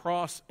to the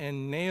cross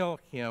and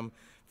nail him.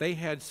 They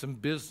had some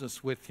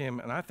business with him,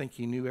 and I think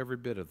he knew every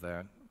bit of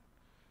that.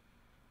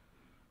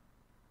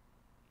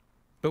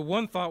 But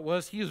one thought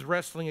was he was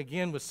wrestling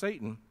again with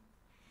Satan.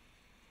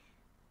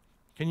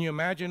 Can you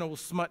imagine old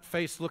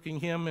smut-face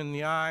looking him in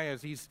the eye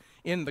as he's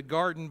in the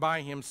garden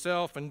by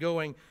himself and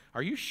going,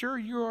 "Are you sure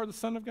you are the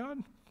Son of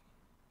God?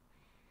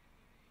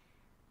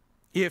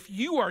 If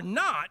you are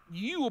not,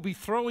 you will be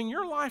throwing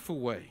your life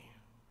away.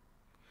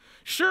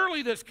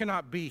 Surely this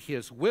cannot be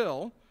his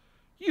will.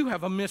 You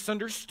have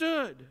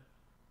misunderstood.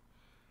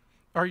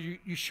 Are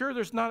you sure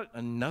there's not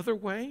another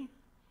way?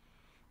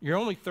 You're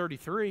only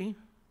 33.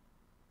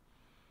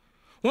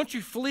 Won't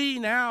you flee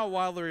now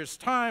while there is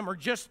time, or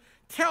just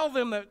tell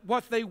them that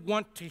what they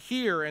want to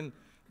hear and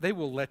they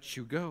will let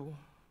you go?"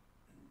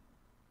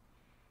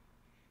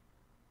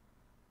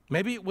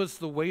 Maybe it was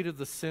the weight of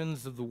the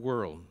sins of the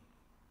world.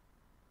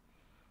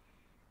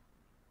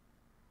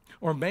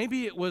 Or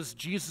maybe it was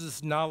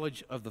Jesus'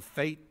 knowledge of the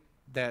fate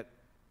that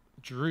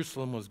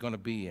Jerusalem was going to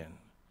be in,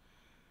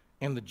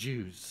 and the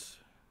Jews.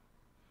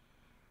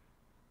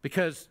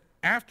 Because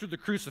after the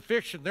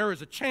crucifixion, there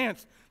was a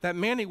chance that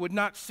many would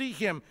not see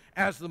him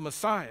as the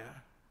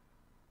Messiah.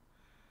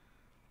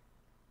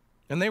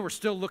 And they were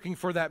still looking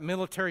for that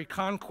military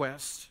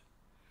conquest.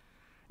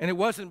 And it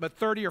wasn't but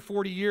 30 or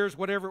 40 years,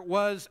 whatever it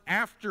was,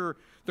 after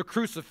the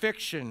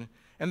crucifixion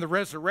and the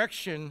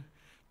resurrection,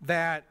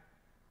 that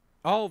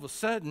all of a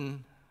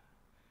sudden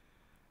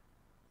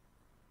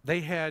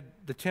they had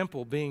the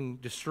temple being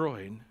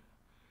destroyed.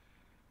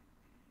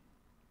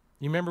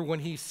 You remember when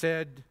he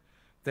said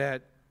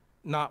that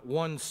not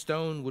one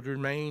stone would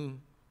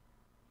remain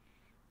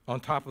on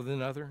top of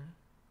another?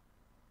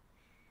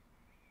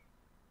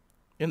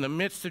 In the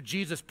midst of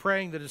Jesus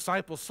praying, the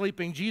disciples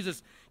sleeping,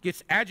 Jesus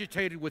gets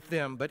agitated with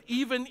them. But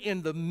even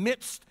in the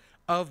midst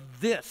of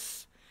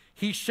this,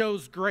 he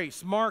shows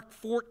grace. Mark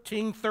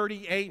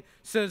 14:38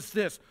 says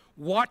this: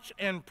 "Watch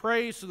and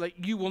pray so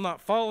that you will not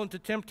fall into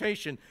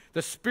temptation.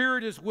 The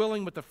spirit is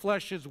willing, but the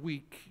flesh is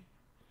weak."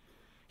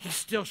 He's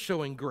still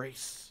showing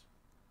grace.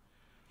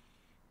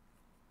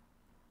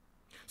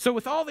 So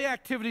with all the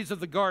activities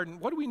of the garden,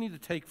 what do we need to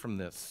take from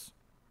this?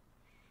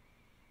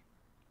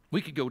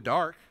 We could go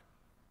dark,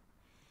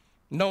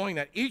 knowing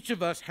that each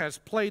of us has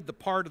played the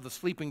part of the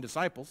sleeping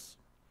disciples.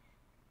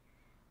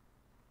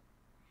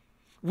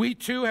 We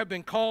too have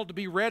been called to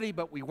be ready,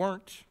 but we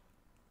weren't.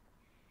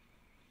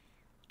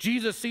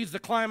 Jesus sees the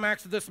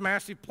climax of this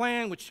massive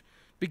plan, which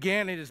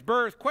began at his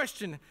birth.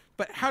 Question,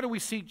 but how do we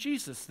see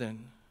Jesus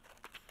then?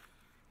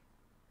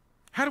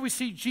 How do we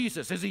see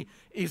Jesus? Is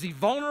he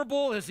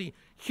vulnerable? Is he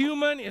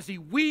human? Is he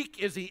weak?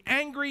 Is he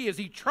angry? Is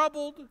he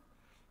troubled?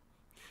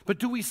 But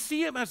do we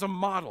see him as a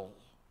model?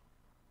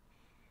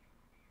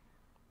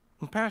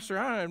 And Pastor,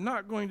 I am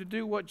not going to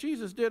do what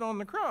Jesus did on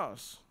the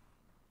cross.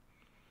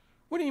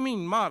 What do you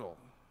mean model?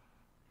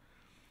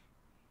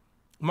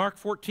 Mark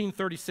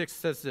 14:36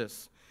 says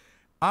this,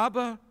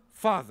 Abba,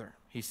 Father,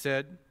 he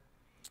said,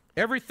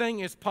 everything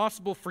is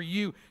possible for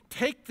you.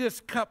 Take this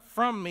cup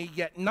from me,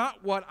 yet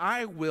not what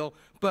I will,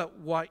 but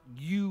what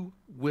you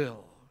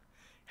will.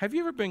 Have you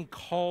ever been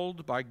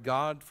called by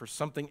God for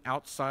something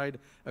outside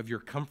of your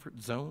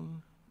comfort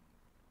zone?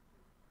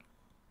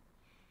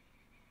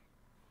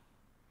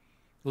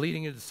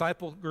 Leading a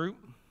disciple group,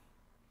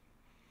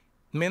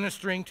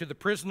 ministering to the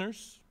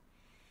prisoners,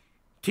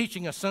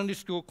 teaching a Sunday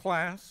school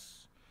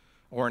class,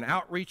 or an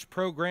outreach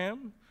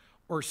program,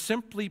 or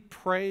simply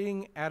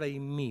praying at a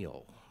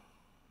meal.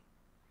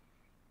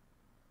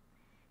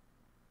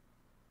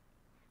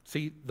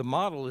 See, the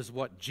model is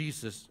what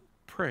Jesus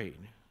prayed.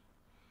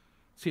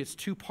 See, it's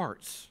two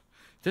parts.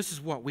 This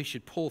is what we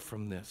should pull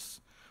from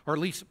this, or at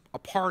least a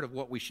part of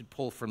what we should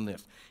pull from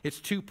this. It's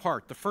two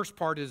part. The first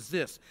part is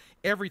this: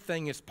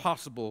 everything is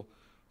possible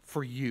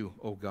for you,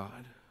 O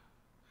God.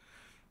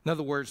 In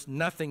other words,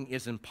 nothing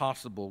is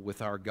impossible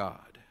with our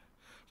God.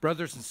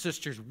 Brothers and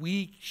sisters,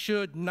 we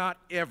should not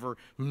ever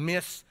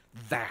miss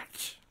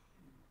that.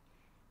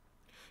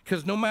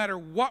 Because no matter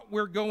what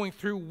we're going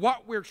through,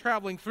 what we're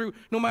traveling through,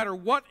 no matter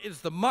what is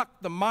the muck,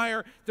 the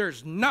mire,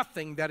 there's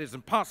nothing that is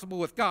impossible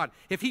with God.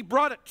 If He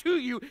brought it to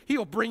you,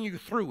 He'll bring you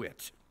through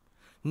it.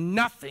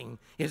 Nothing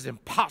is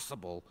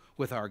impossible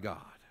with our God.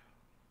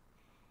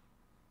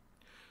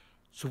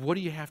 So what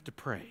do you have to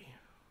pray?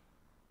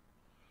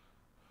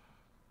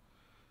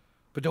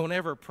 But don't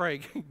ever pray,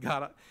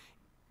 God,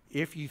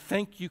 if you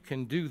think you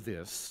can do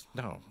this,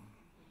 no.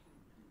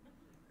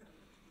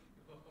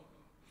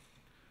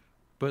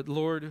 But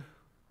Lord,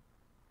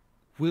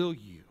 will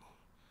you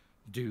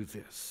do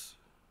this?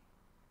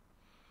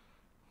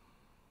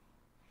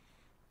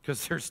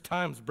 Because there's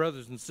times,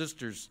 brothers and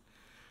sisters,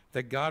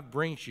 that God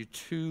brings you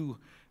to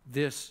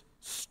this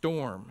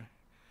storm.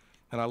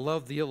 And I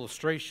love the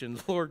illustration.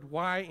 Lord,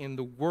 why in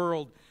the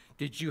world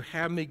did you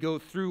have me go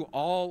through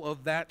all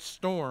of that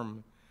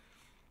storm?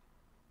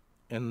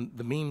 And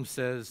the meme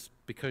says,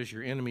 because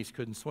your enemies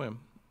couldn't swim.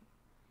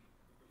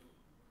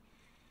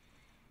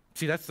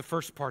 See, that's the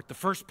first part. The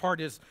first part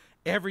is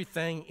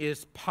everything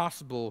is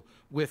possible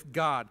with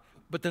God.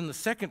 But then the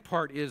second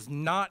part is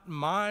not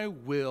my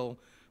will,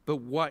 but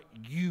what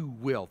you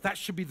will. That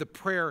should be the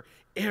prayer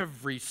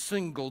every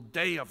single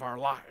day of our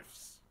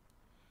lives.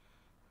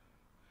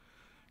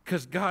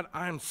 Because God,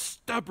 I'm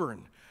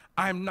stubborn.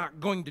 I'm not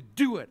going to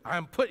do it.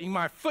 I'm putting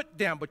my foot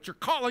down, but you're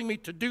calling me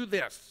to do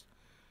this.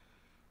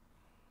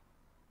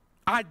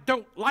 I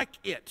don't like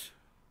it.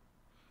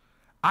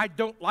 I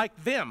don't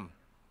like them.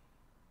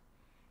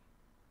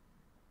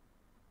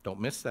 Don't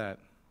miss that.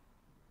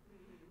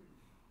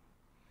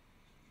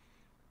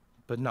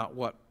 But not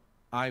what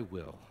I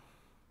will,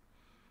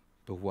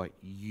 but what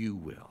you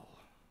will.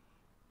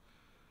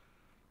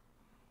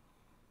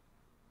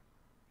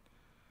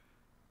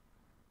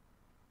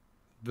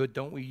 But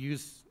don't we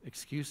use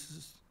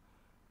excuses?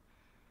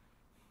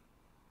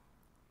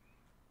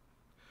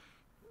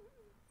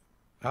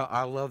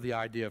 I love the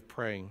idea of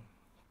praying.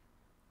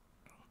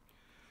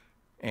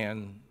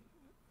 And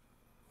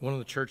one of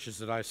the churches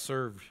that I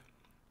served,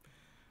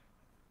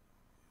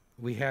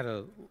 we had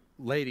a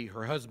lady,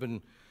 her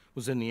husband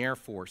was in the Air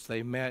Force.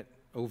 They met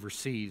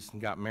overseas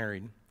and got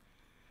married.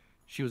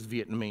 She was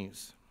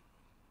Vietnamese.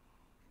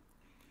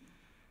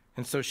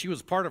 And so she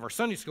was part of our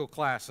Sunday school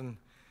class, and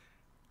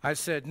I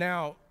said,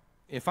 now,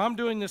 if I'm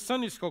doing this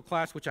Sunday school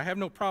class, which I have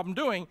no problem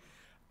doing,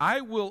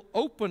 I will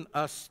open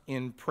us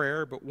in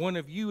prayer, but one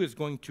of you is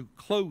going to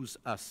close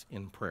us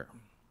in prayer.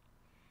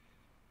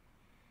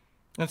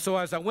 And so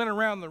as I went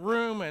around the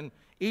room, and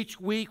each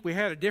week we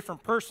had a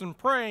different person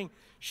praying,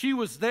 she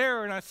was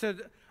there, and I said,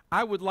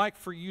 I would like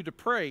for you to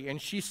pray.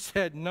 And she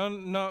said, no,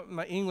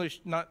 my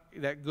English not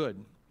that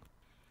good.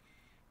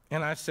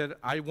 And I said,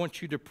 I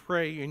want you to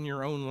pray in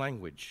your own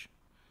language.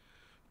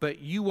 But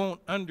you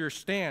won't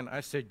understand.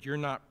 I said, you're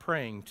not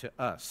praying to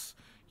us.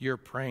 You're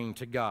praying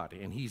to God,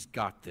 and He's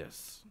got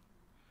this.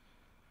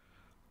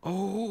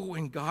 Oh,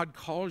 when God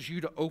calls you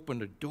to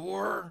open a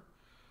door,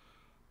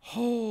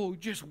 oh,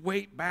 just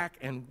wait back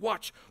and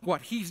watch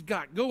what He's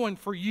got going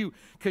for you.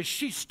 Because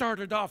she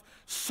started off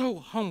so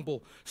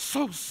humble,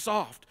 so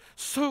soft,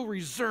 so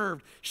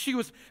reserved.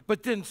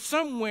 But then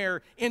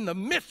somewhere in the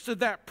midst of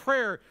that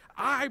prayer,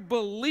 I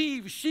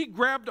believe she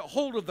grabbed a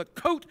hold of the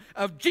coat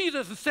of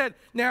Jesus and said,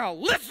 now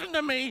listen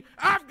to me,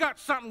 I've got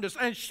something to say.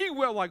 And she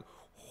will like,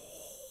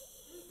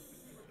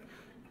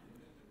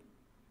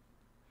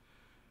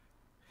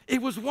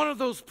 it was one of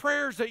those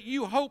prayers that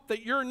you hope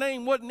that your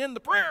name wasn't in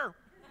the prayer.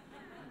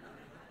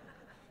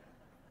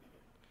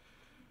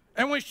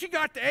 And when she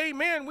got to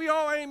amen, we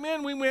all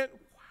amen, we went, wow.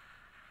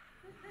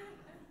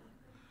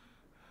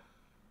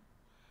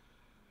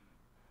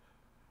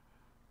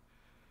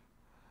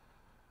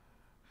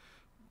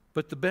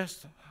 But the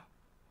best,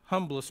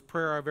 humblest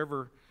prayer I've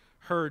ever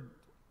heard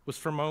was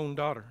from my own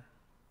daughter.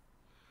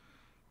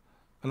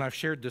 And I've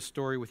shared this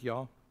story with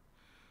y'all.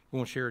 We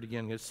won't share it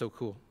again. It's so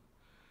cool.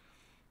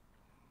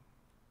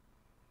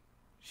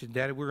 She said,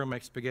 Daddy, we're going to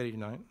make spaghetti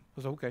tonight. I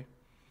was like, okay.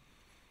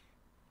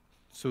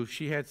 So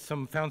she had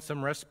found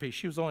some recipe.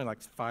 She was only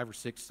like 5 or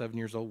 6, 7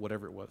 years old,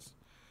 whatever it was.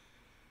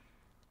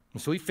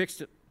 And so we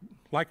fixed it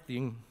like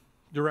the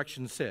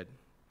directions said.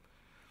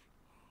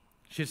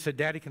 She said,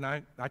 Daddy, can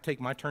I take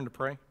my turn to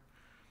pray?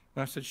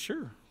 And I said,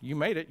 sure, you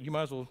made it. You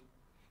might as well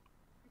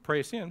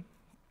pray us in.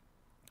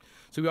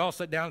 So we all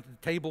sat down at the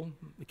table,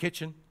 the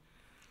kitchen,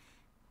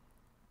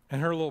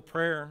 and her little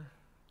prayer,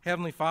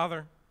 Heavenly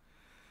Father,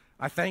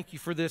 I thank you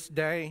for this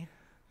day.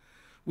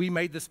 We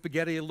made the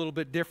spaghetti a little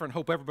bit different.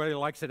 Hope everybody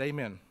likes it.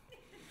 Amen.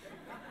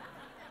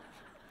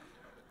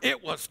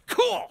 It was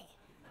cool.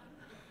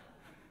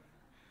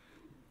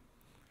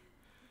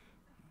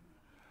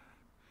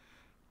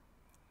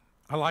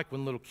 I like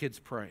when little kids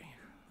pray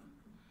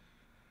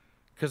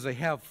because they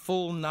have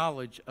full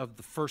knowledge of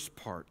the first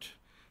part.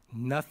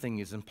 Nothing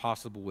is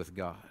impossible with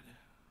God.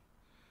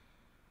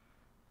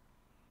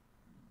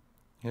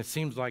 And it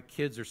seems like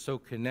kids are so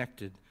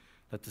connected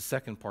that the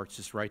second part's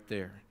just right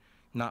there.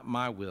 Not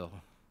my will,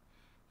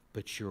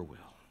 but your will.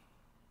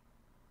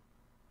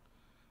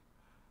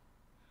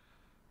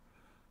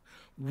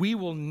 We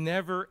will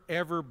never,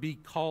 ever be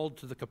called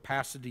to the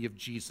capacity of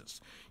Jesus.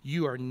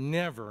 You are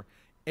never,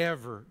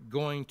 ever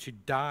going to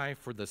die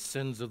for the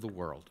sins of the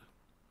world.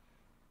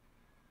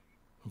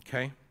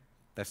 Okay?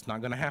 That's not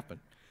going to happen.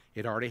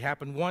 It already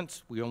happened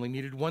once. We only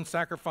needed one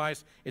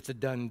sacrifice. It's a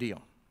done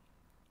deal.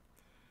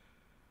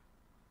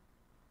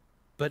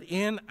 But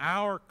in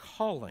our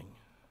calling,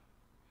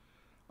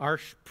 our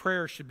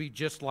prayer should be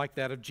just like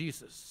that of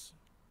Jesus.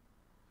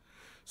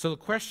 So the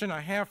question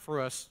I have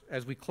for us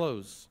as we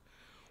close,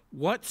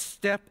 what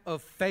step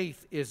of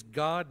faith is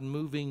God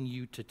moving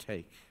you to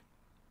take?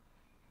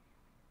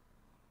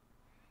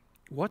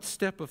 What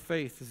step of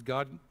faith is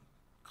God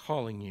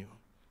calling you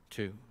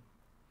to?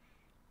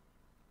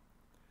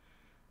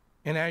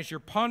 And as you're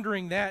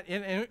pondering that,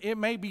 and it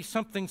may be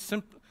something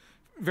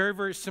very,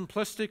 very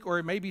simplistic, or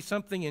it may be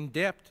something in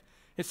depth.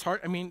 It's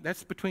hard. I mean,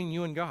 that's between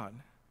you and God.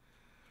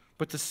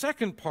 But the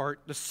second part,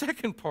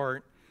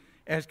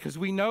 as because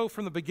we know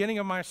from the beginning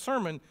of my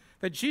sermon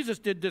that Jesus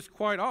did this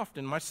quite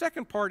often. My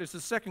second part is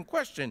the second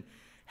question.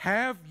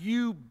 Have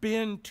you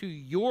been to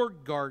your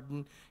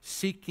garden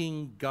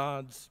seeking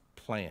God's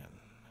plan?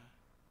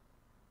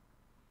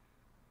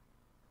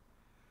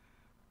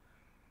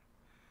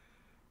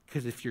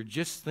 Because if you're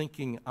just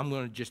thinking, I'm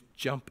going to just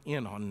jump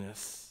in on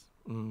this,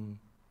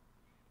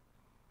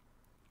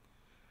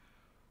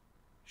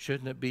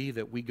 shouldn't it be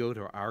that we go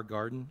to our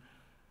garden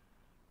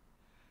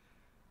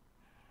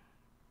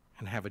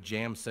and have a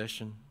jam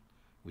session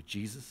with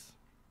Jesus?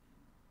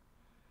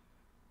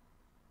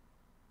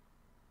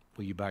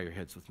 Will you bow your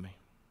heads with me?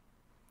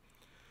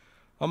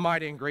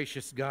 Almighty and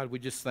gracious God, we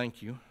just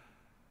thank you.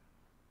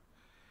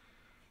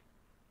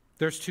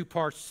 There's two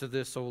parts to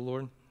this, O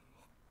Lord.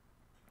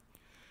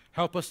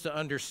 Help us to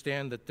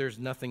understand that there's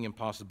nothing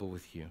impossible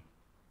with you.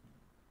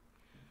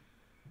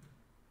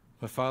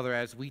 But Father,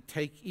 as we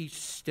take each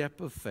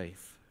step of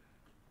faith,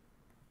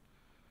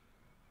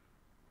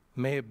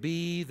 may it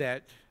be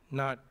that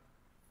not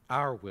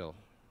our will,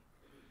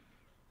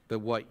 but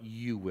what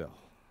you will.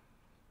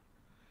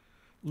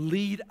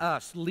 Lead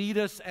us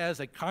as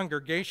a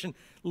congregation,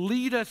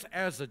 lead us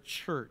as a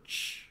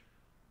church.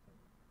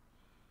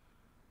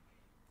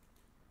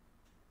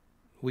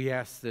 We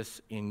ask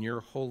this in your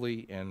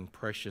holy and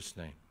precious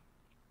name.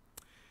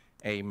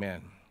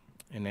 Amen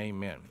and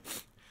amen.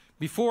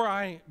 Before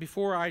I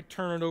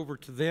turn it over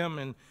to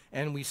them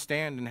and we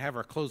stand and have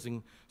our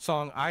closing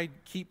song, I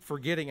keep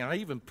forgetting, and I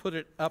even put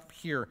it up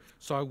here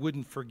so I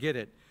wouldn't forget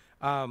it.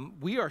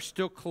 We are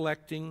still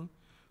collecting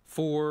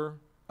for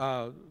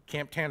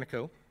Camp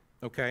Tanaco,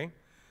 okay?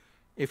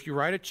 If you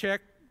write a check,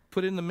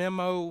 put in the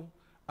memo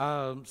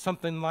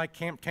something like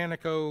Camp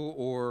Tanaco,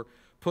 or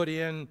put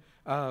in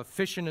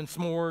fishing and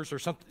s'mores, or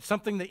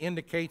something that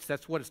indicates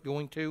that's what it's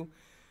going to.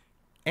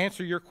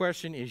 Answer your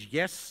question is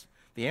yes.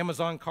 The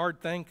Amazon card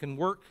thing can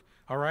work,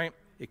 all right?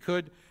 It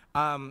could.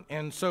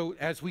 And so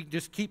as we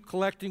just keep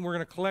collecting, we're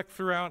going to collect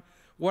throughout.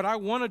 What I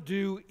want to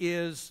do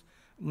is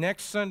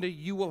next Sunday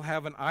you will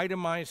have an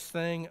itemized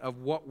thing of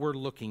what we're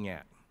looking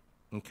at,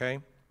 okay?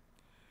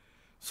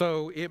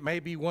 So it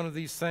may be one of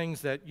these things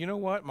that, you know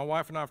what, my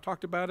wife and I have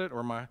talked about it,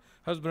 or my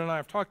husband and I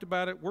have talked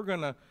about it. We're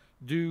going to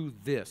do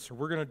this, or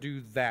we're going to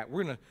do that.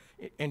 We're going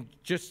to, and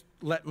just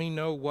let me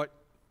know what.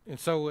 And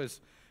so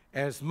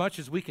as much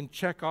as we can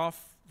check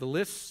off the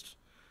list,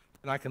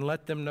 and I can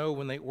let them know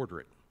when they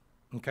order it,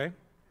 okay?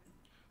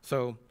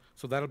 So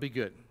that'll be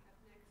good.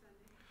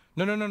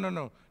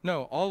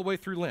 No, all the way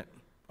through Lent.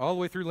 All the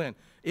way through Lent.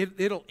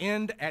 It'll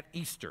end at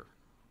Easter.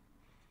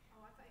 Oh,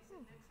 I thought you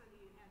said next Sunday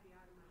you'd have the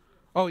itemized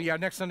list. Oh, yeah,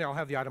 next Sunday I'll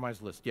have the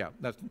itemized list. Yeah,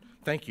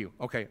 thank you.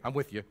 Okay, I'm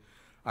with you.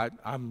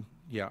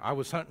 I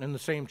was hunting in the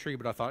same tree,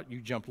 but I thought you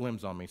jumped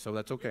limbs on me, so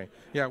that's okay.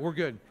 Yeah, we're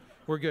good.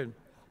 We're good.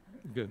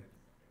 Good.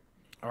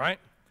 All right?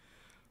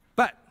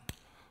 But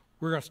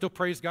we're going to still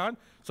praise God.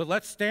 So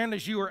let's stand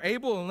as you are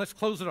able, and let's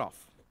close it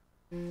off.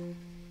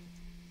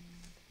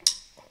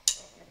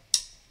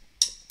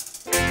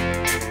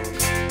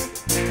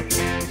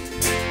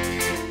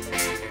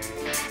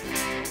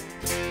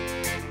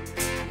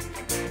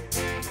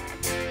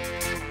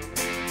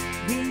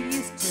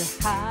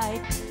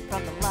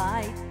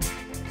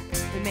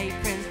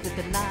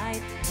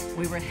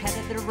 were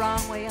headed the wrong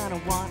way on a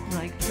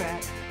want-right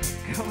track,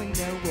 going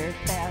nowhere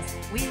fast.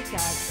 We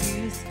got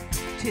used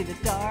to the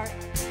dark.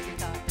 We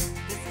thought,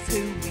 this is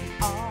who we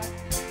are.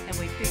 And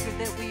we figured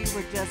that we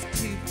were just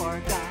too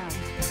far gone.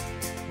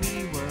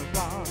 We were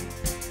wrong.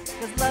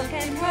 'Cause love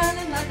came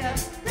running like a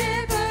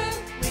river.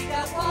 We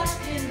got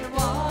washed in the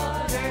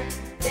water.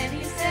 Then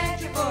he said,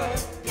 you're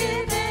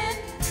forgiven.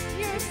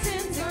 Your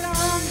sins are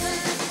gone.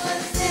 This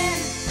was then.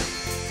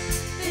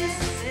 This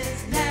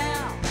is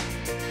now.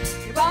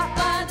 You're bought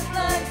by the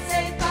blood,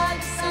 saved by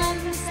the Son.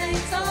 The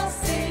saints all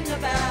sing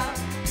about.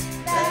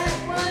 That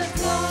was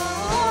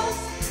lost.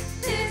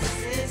 This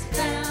is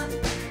found.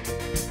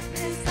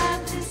 It's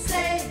time to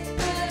say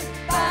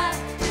goodbye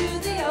to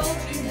the old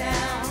you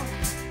now.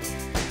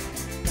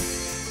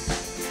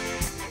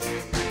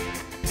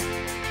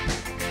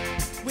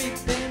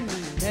 We've been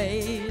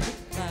made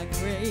by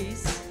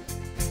grace.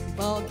 We've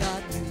all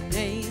got new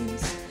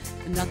names,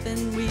 and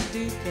nothing we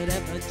do could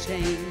ever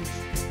change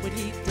what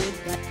he did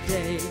that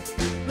day.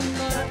 When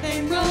love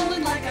came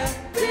rolling like a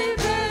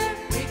river,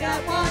 we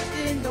got washed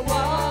in the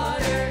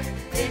water.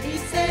 Then he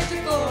said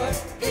you're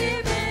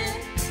forgiven,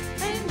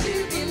 and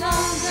you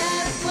belong.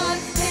 That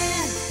was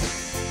then.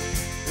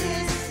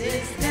 This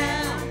is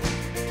now.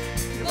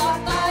 You're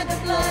bought by the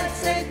blood,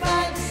 saved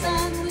by the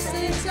Son. The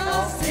saints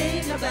all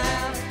sing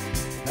about.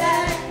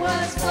 That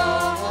was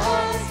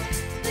lost.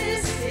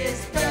 This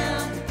is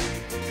found.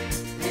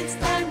 It's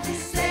time to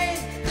say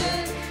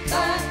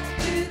goodbye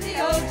to the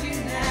old you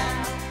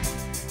now.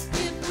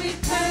 If we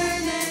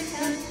turn and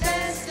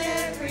confess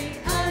every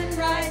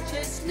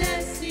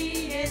unrighteousness,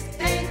 he is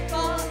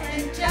faithful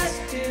and just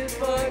to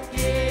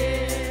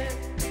forgive.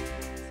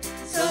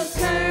 So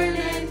turn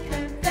and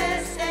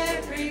confess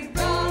every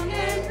wrong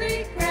and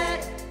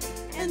regret,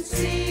 and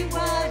see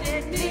what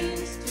it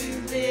means to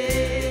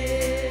live.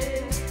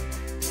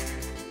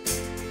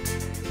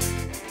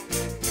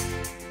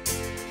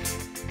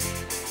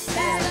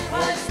 That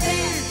was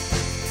then.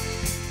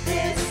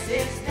 This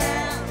is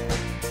now.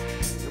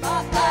 You're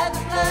bought by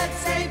the blood,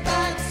 saved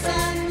by the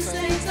Son. The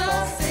saints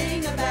all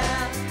sing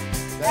about.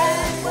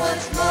 That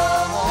was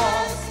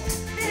lost.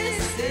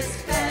 This is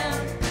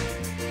found.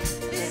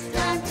 It's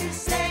time to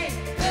say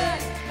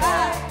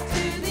goodbye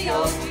to the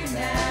old you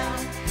now.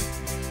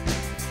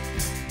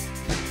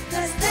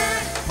 'Cause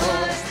that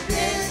was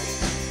then,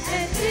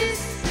 and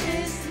this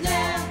is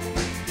now.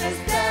 'Cause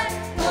that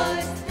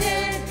was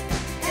then,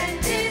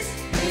 and this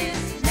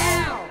is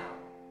now.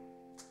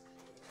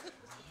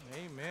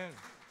 Amen.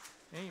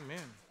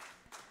 Amen.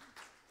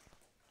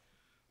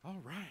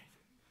 All right.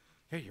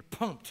 Hey, you're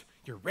pumped.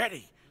 You're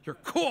ready. You're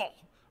cool.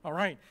 All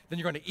right. Then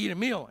you're going to eat a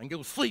meal and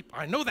go sleep.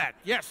 I know that.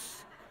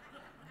 Yes.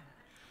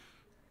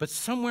 But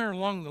somewhere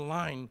along the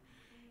line,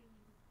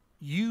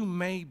 you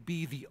may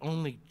be the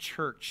only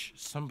church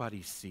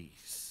somebody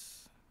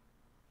sees.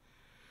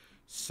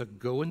 So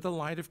go in the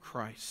light of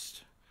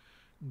Christ.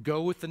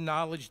 Go with the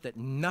knowledge that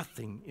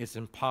nothing is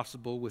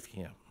impossible with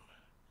him.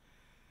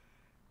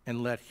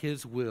 And let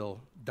his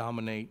will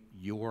dominate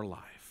your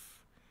life.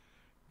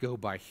 Go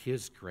by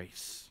his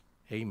grace.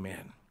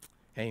 Amen.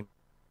 Amen.